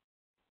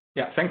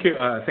 Yeah, thank you.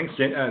 Thanks,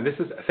 Jane.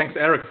 Thanks,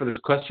 Eric, for this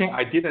question.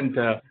 I didn't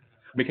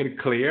make it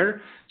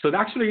clear. So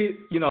actually,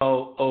 we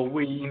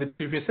in the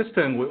distribution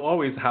system, we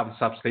always have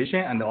substation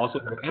and also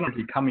the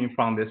energy coming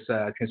from this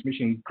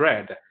transmission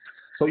grid.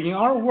 So in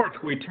our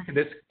work, we take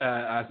this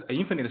as an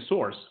infinite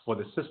source for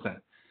the system.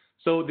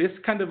 So this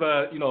kind of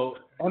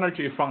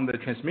energy from the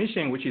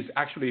transmission, which is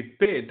actually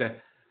bid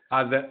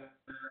the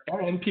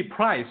dLMP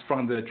price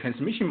from the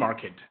transmission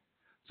market.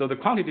 So the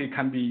quantity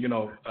can be,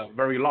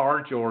 very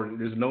large or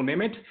there's no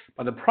limit,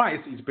 but the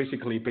price is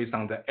basically based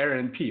on the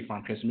dLMP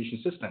from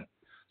transmission system.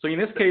 So in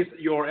this case,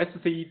 your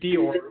SCED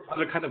or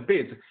other kind of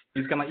bids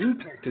is going to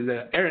impact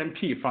the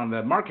dLMP from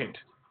the market,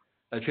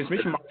 the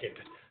transmission market.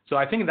 So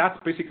I think that's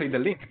basically the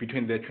link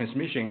between the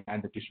transmission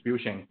and the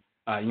distribution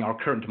in our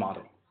current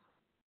model.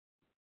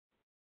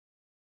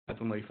 I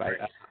don't know if I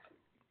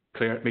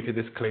make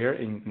this clear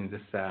in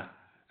this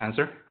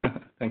answer.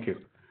 Thank you.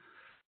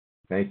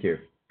 Thank you.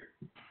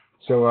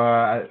 So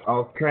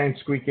I'll try and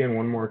squeak in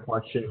one more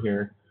question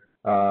here.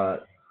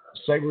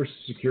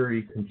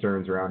 Cybersecurity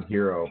concerns around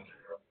Hero.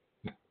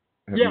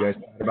 Have you guys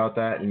thought about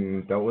that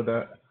and dealt with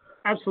that?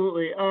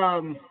 Absolutely.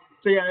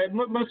 So yeah,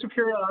 most of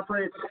Hero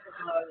operates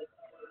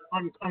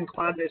on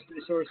cloud-based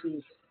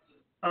resources.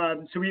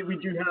 So we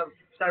do have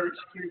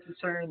cybersecurity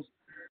concerns.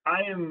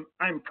 I'm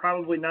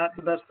probably not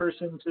the best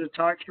person to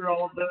talk through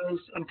all of those,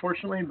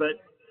 unfortunately, but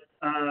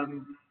I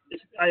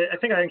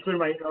think I included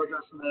my email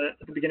address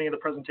at the beginning of the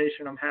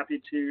presentation. I'm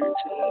happy to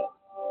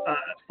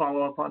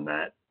follow up on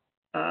that.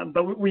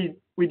 But we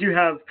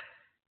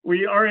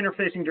are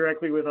interfacing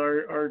directly with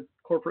our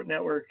corporate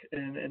network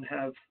and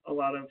have a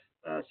lot of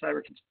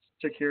cyber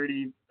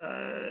security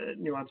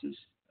nuances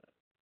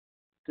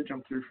to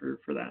jump through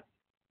for that.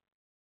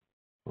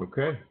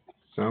 Okay,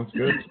 sounds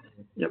good.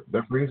 Yep.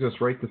 That brings us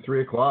right to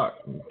 3 o'clock.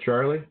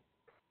 Charlie?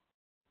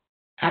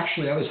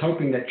 Actually, I was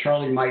hoping that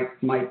Charlie might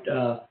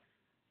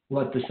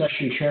let the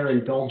session chair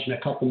indulge in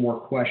a couple more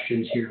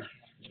questions here.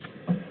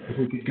 If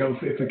we could go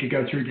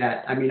through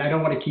that. I mean, I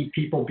don't want to keep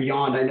people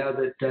beyond. I know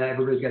that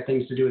everybody's got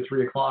things to do at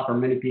 3 o'clock, or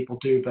many people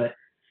do, but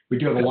we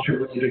do have a lot of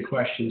really good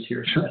questions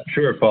here.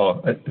 Sure,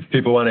 Paul. If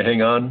people want to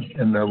hang on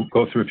and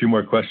go through a few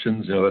more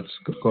questions, let's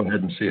go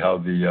ahead and see how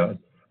the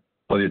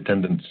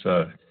attendance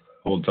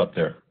holds up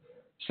there.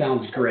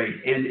 Sounds great.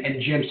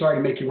 And Jim, sorry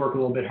to make you work a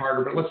little bit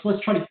harder, but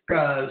let's try to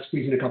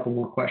squeeze in a couple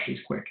more questions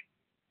quick.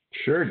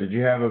 Sure. Did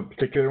you have a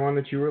particular one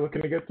that you were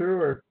looking to get through,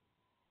 or?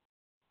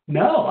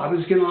 No, I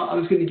was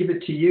gonna give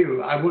it to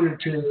you. I wanted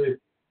to.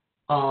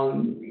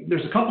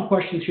 There's a couple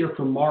questions here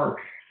from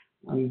Mark.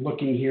 I'm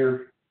looking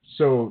here.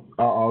 So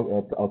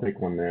I'll take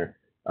one there.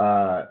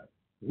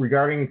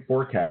 Regarding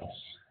forecasts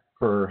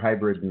for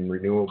hybrid and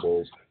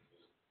renewables,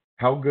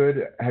 how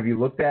good have you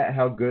looked at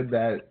how good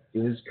that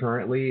is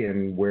currently,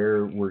 and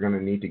where we're going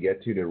to need to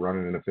get to run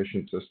an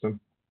efficient system?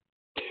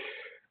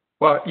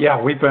 Well, yeah,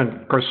 we've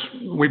been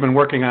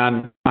working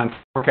on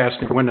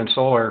forecasting wind and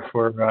solar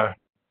for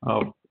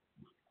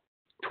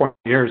 20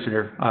 years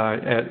here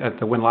at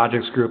the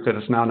WindLogix group that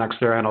is now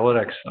NextEra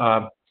Analytics.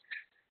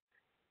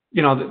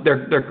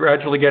 They're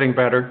gradually getting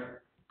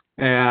better,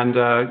 and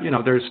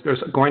there's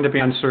going to be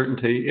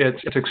uncertainty.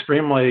 It's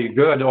extremely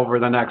good over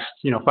the next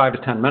 5 to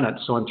 10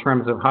 minutes. So in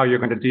terms of how you're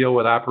going to deal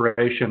with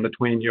operation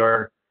between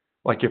your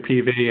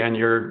PV and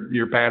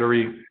your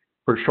battery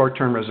for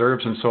short-term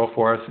reserves and so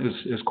forth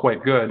is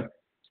quite good.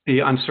 The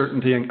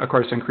uncertainty, of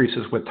course,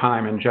 increases with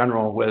time in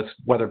general with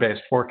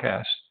weather-based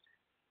forecasts.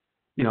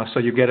 So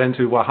you get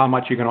into, well, how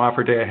much you're going to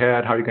offer day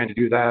ahead, how you're going to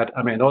do that.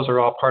 I mean, those are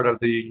all part of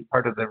the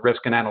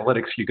risk and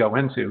analytics you go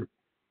into.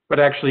 But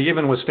actually,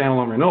 even with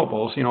standalone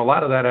renewables, a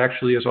lot of that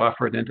actually is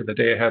offered into the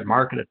day ahead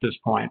market at this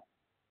point.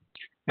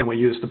 And we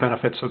use the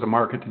benefits of the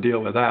market to deal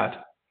with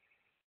that.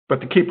 But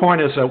the key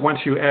point is that once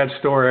you add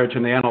storage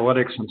and the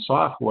analytics and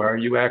software,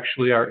 you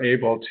actually are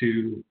able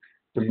to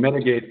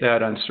mitigate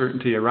that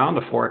uncertainty around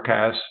the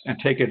forecast and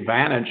take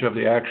advantage of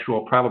the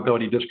actual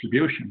probability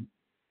distribution.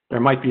 There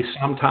might be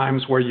some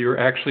times where you're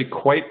actually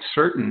quite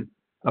certain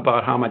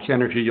about how much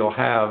energy you'll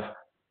have,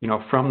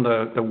 from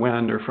the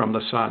wind or from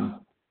the sun.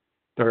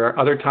 There are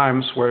other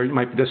times where it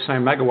might be the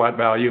same megawatt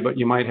value, but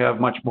you might have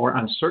much more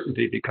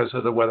uncertainty because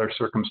of the weather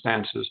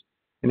circumstances.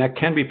 And that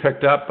can be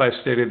picked up by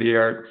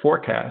state-of-the-art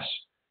forecasts.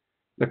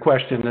 The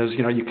question is,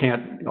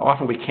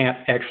 often we can't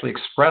actually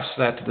express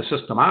that to the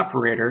system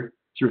operator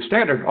through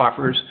standard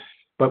offers,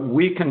 but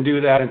we can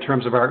do that in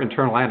terms of our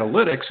internal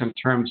analytics, in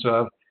terms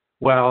of,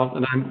 well,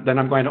 then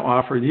I'm going to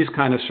offer these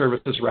kind of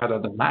services rather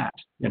than that,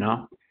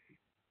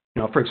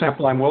 For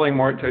example, I'm willing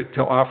more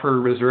to offer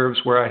reserves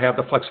where I have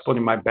the flexibility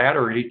in my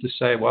battery to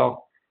say,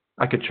 well,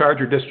 I could charge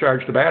or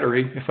discharge the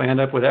battery. If I end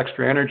up with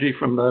extra energy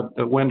from the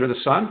wind or the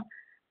sun,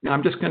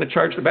 I'm just going to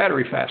charge the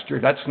battery faster.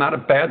 That's not a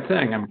bad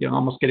thing. I'm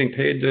almost getting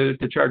paid to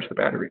charge the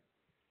battery.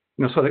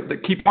 So the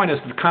key point is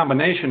the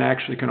combination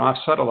actually can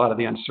offset a lot of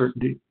the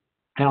uncertainty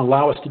and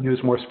allow us to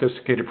use more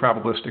sophisticated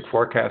probabilistic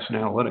forecasts and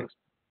analytics.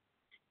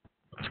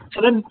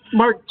 So then,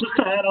 Mark, just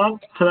to add on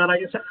to that, I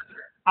guess,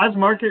 as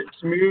markets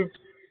move,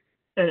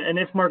 and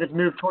if markets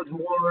move towards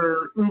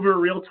more uber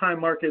real-time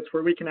markets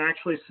where we can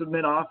actually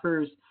submit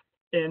offers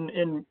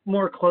in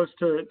more close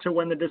to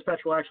when the dispatch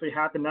will actually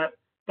happen, that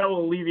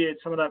will alleviate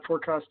some of that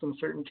forecast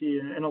uncertainty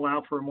and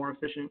allow for a more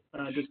efficient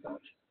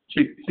dispatch.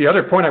 The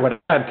other point I would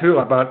add too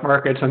about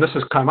markets, and this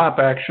has come up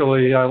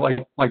actually,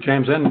 like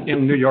James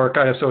in New York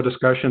ISO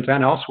discussions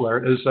and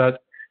elsewhere, is that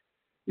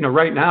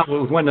right now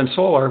with wind and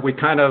solar, we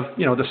kind of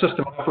the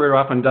system operator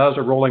often does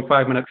a rolling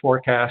 5-minute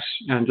forecast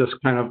and just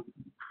kind of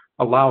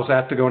allows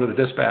that to go into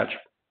the dispatch.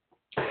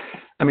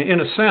 I mean, in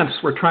a sense,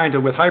 we're trying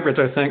to, with hybrids,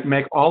 I think,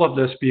 make all of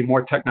this be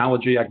more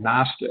technology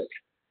agnostic.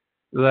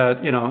 That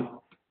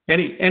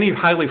any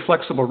highly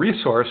flexible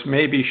resource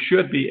maybe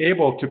should be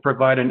able to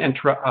provide an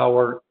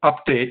intra-hour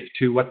update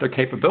to what their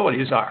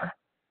capabilities are,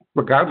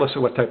 regardless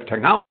of what type of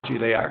technology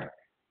they are.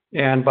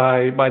 And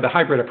by the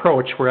hybrid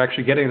approach, we're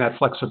actually getting that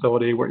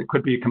flexibility where it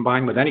could be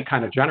combined with any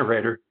kind of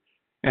generator.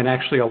 and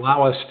actually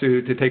allow us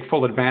to take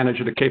full advantage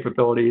of the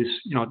capabilities,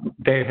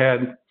 day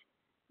ahead,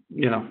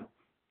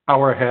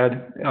 hour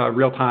ahead,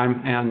 real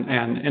time,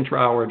 and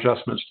intra-hour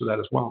adjustments to that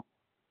as well.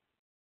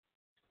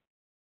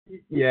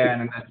 Yeah,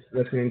 and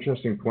that's an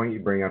interesting point you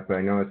bring up.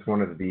 I know it's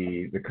one of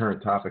the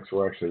current topics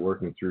we're actually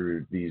working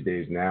through these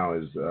days now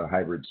is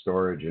hybrid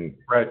storage, and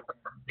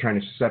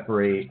trying to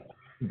separate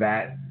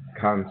that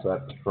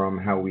concept from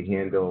how we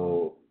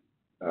handle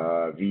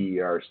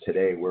VERs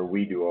today, where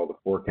we do all the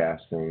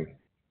forecasting,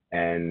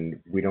 and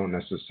we don't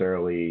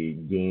necessarily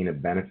gain a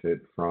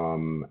benefit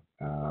from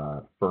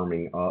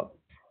firming up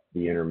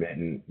the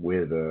intermittent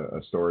with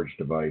a storage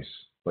device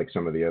like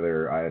some of the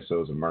other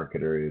ISOs and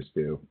market areas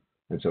do.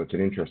 And so it's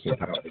an interesting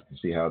topic to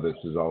see how this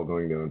is all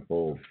going to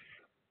unfold.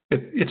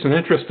 It's an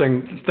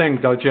interesting thing,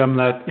 though, Jim,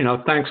 that,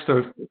 thanks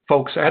to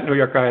folks at New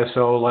York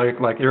ISO,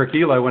 like Eric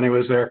Ela when he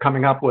was there,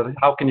 coming up with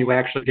how can you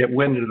actually get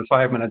wind into the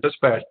 5-minute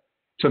dispatch.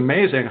 It's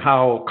amazing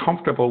how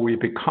comfortable we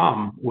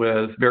become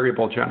with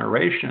variable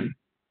generation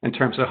in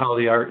terms of how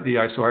the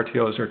ISO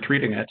RTOs are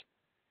treating it.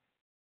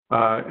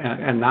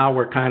 And now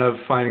we're kind of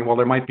finding, well,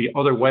 there might be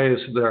other ways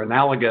that are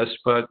analogous,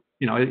 but,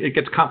 it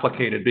gets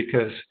complicated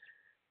because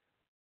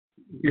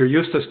you're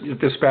used to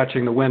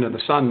dispatching the wind and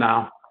the sun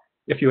now.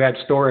 If you add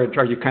storage,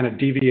 are you kind of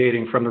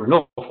deviating from the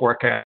renewable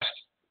forecast?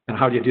 And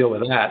how do you deal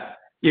with that?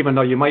 Even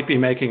though you might be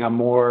making a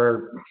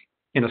more,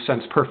 in a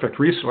sense, perfect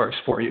resource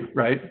for you,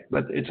 right?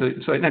 But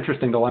it's an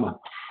interesting dilemma.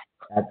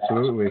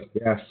 Absolutely,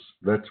 yes.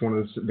 That's one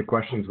of the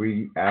questions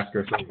we ask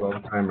ourselves all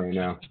the time right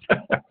now.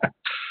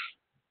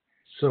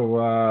 So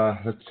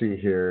let's see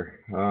here.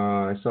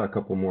 I saw a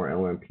couple more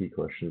LMP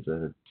questions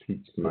that had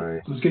piqued my...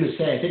 I was going to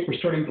say, I think we're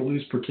starting to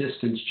lose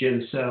participants,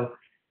 Jim, so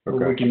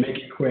we can make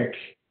it quick.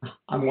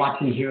 I'm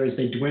watching here as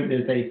they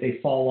dwindle, they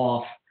fall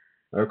off.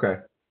 Okay.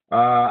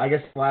 I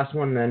guess the last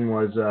one then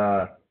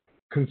was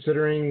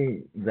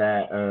considering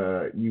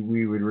that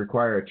we would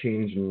require a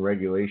change in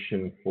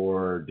regulation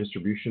for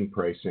distribution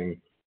pricing.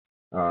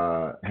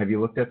 Have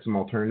you looked at some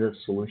alternative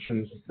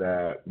solutions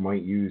that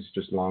might use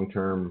just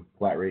long-term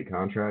flat rate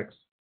contracts?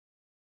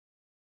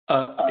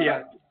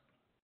 Yeah.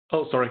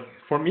 Oh, sorry.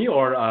 For me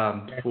or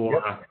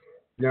for?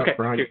 Yeah, okay.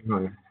 For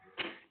Hongyu.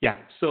 Yeah.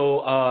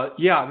 So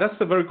that's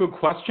a very good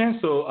question.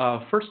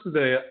 So first,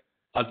 the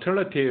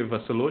alternative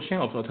solution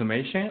of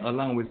automation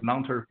along with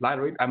long-term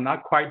flat rate. I'm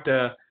not quite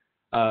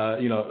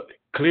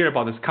clear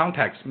about this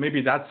context.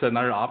 Maybe that's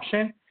another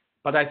option.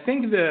 But I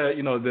think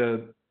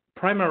the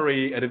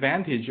primary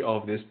advantage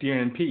of this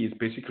dLMP is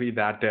basically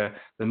that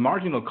the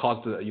marginal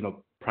cost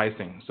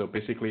pricing. So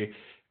basically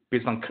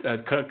based on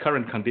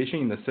current condition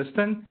in the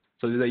system.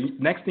 So the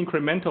next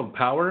incremental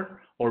power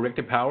or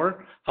reactive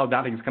power, how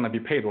that is going to be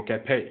paid or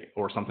get paid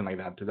or something like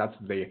that. So that's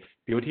the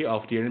beauty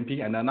of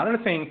dLMP. And another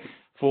thing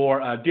for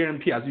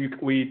dLMP, as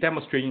we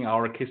demonstrate in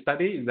our case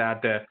study, is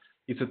that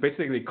it's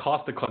basically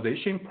cost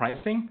causation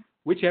pricing.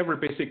 Whichever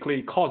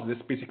basically causes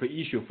this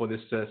basically issue for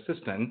this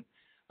system,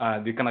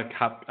 they're going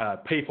to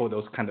pay for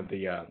those kind of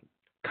the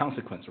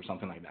consequence or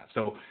something like that.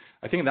 So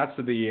I think that's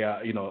the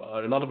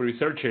a lot of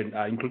researchers,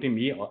 including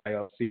me,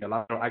 I see a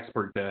lot of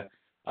experts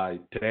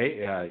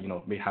today,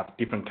 may have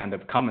different kind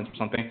of comments or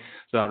something.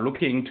 So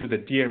looking into the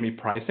dLMP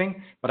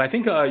pricing, but I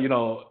think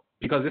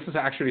because this is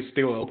actually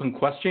still an open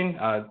question,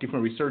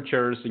 different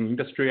researchers in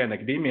industry and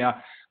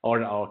academia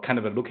are kind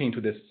of looking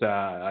into this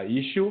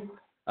issue.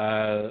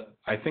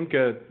 I think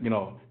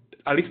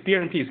at least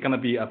dLMP is going to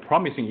be a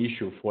promising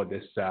issue for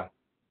this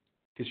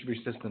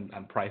distribution system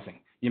and pricing,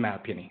 in my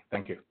opinion.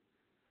 Thank you.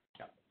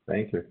 Yeah.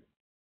 Thank you.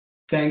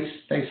 Thanks,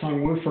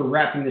 Hongyu, for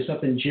wrapping this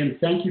up. And Jim,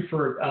 thank you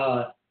for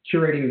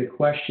curating the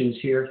questions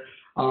here.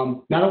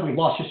 Now that we've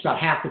lost just about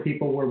half the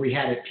people where we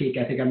had at peak,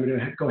 I think I'm going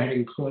to go ahead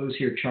and close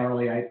here,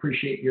 Charlie. I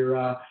appreciate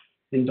your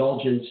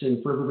indulgence,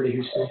 and for everybody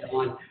who's stayed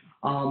on.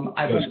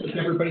 I want to thank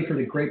everybody for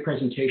the great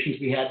presentations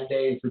we had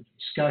today and for the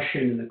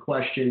discussion and the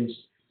questions.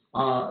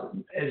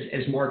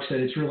 As Mark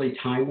said, it's really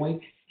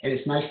timely, and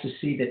it's nice to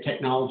see that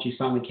technology is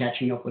finally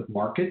catching up with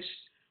markets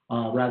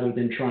rather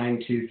than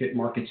trying to fit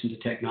markets into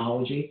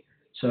technology.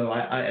 So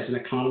as an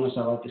economist,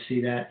 I love to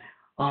see that.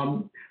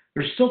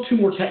 There's still 2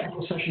 more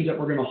technical sessions that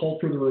we're going to hold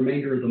through the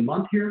remainder of the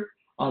month here.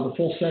 The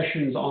full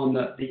session's on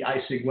the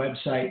ESIG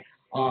website,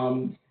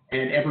 and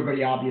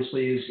everybody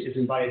obviously is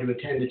invited to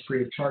attend. It's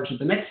free of charge. So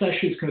the next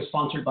session is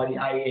co-sponsored by the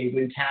IEA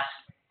Wind Task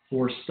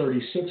Force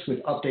 36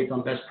 with updates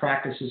on best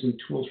practices and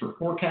tools for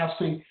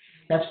forecasting.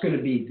 That's going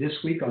to be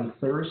this week on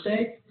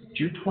Thursday,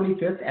 June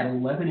 25th at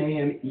 11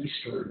 a.m.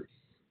 Eastern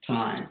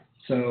time.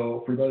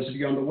 So for those of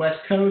you on the West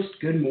Coast,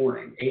 good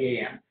morning, 8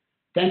 a.m.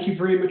 Thank you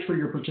very much for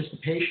your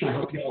participation. I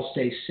hope you all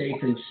stay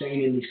safe and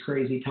sane in these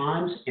crazy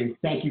times. And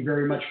thank you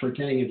very much for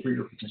attending and for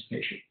your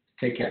participation.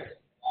 Take care.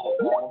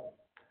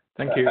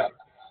 Thank you.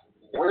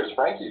 Where's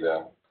Frankie,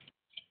 though?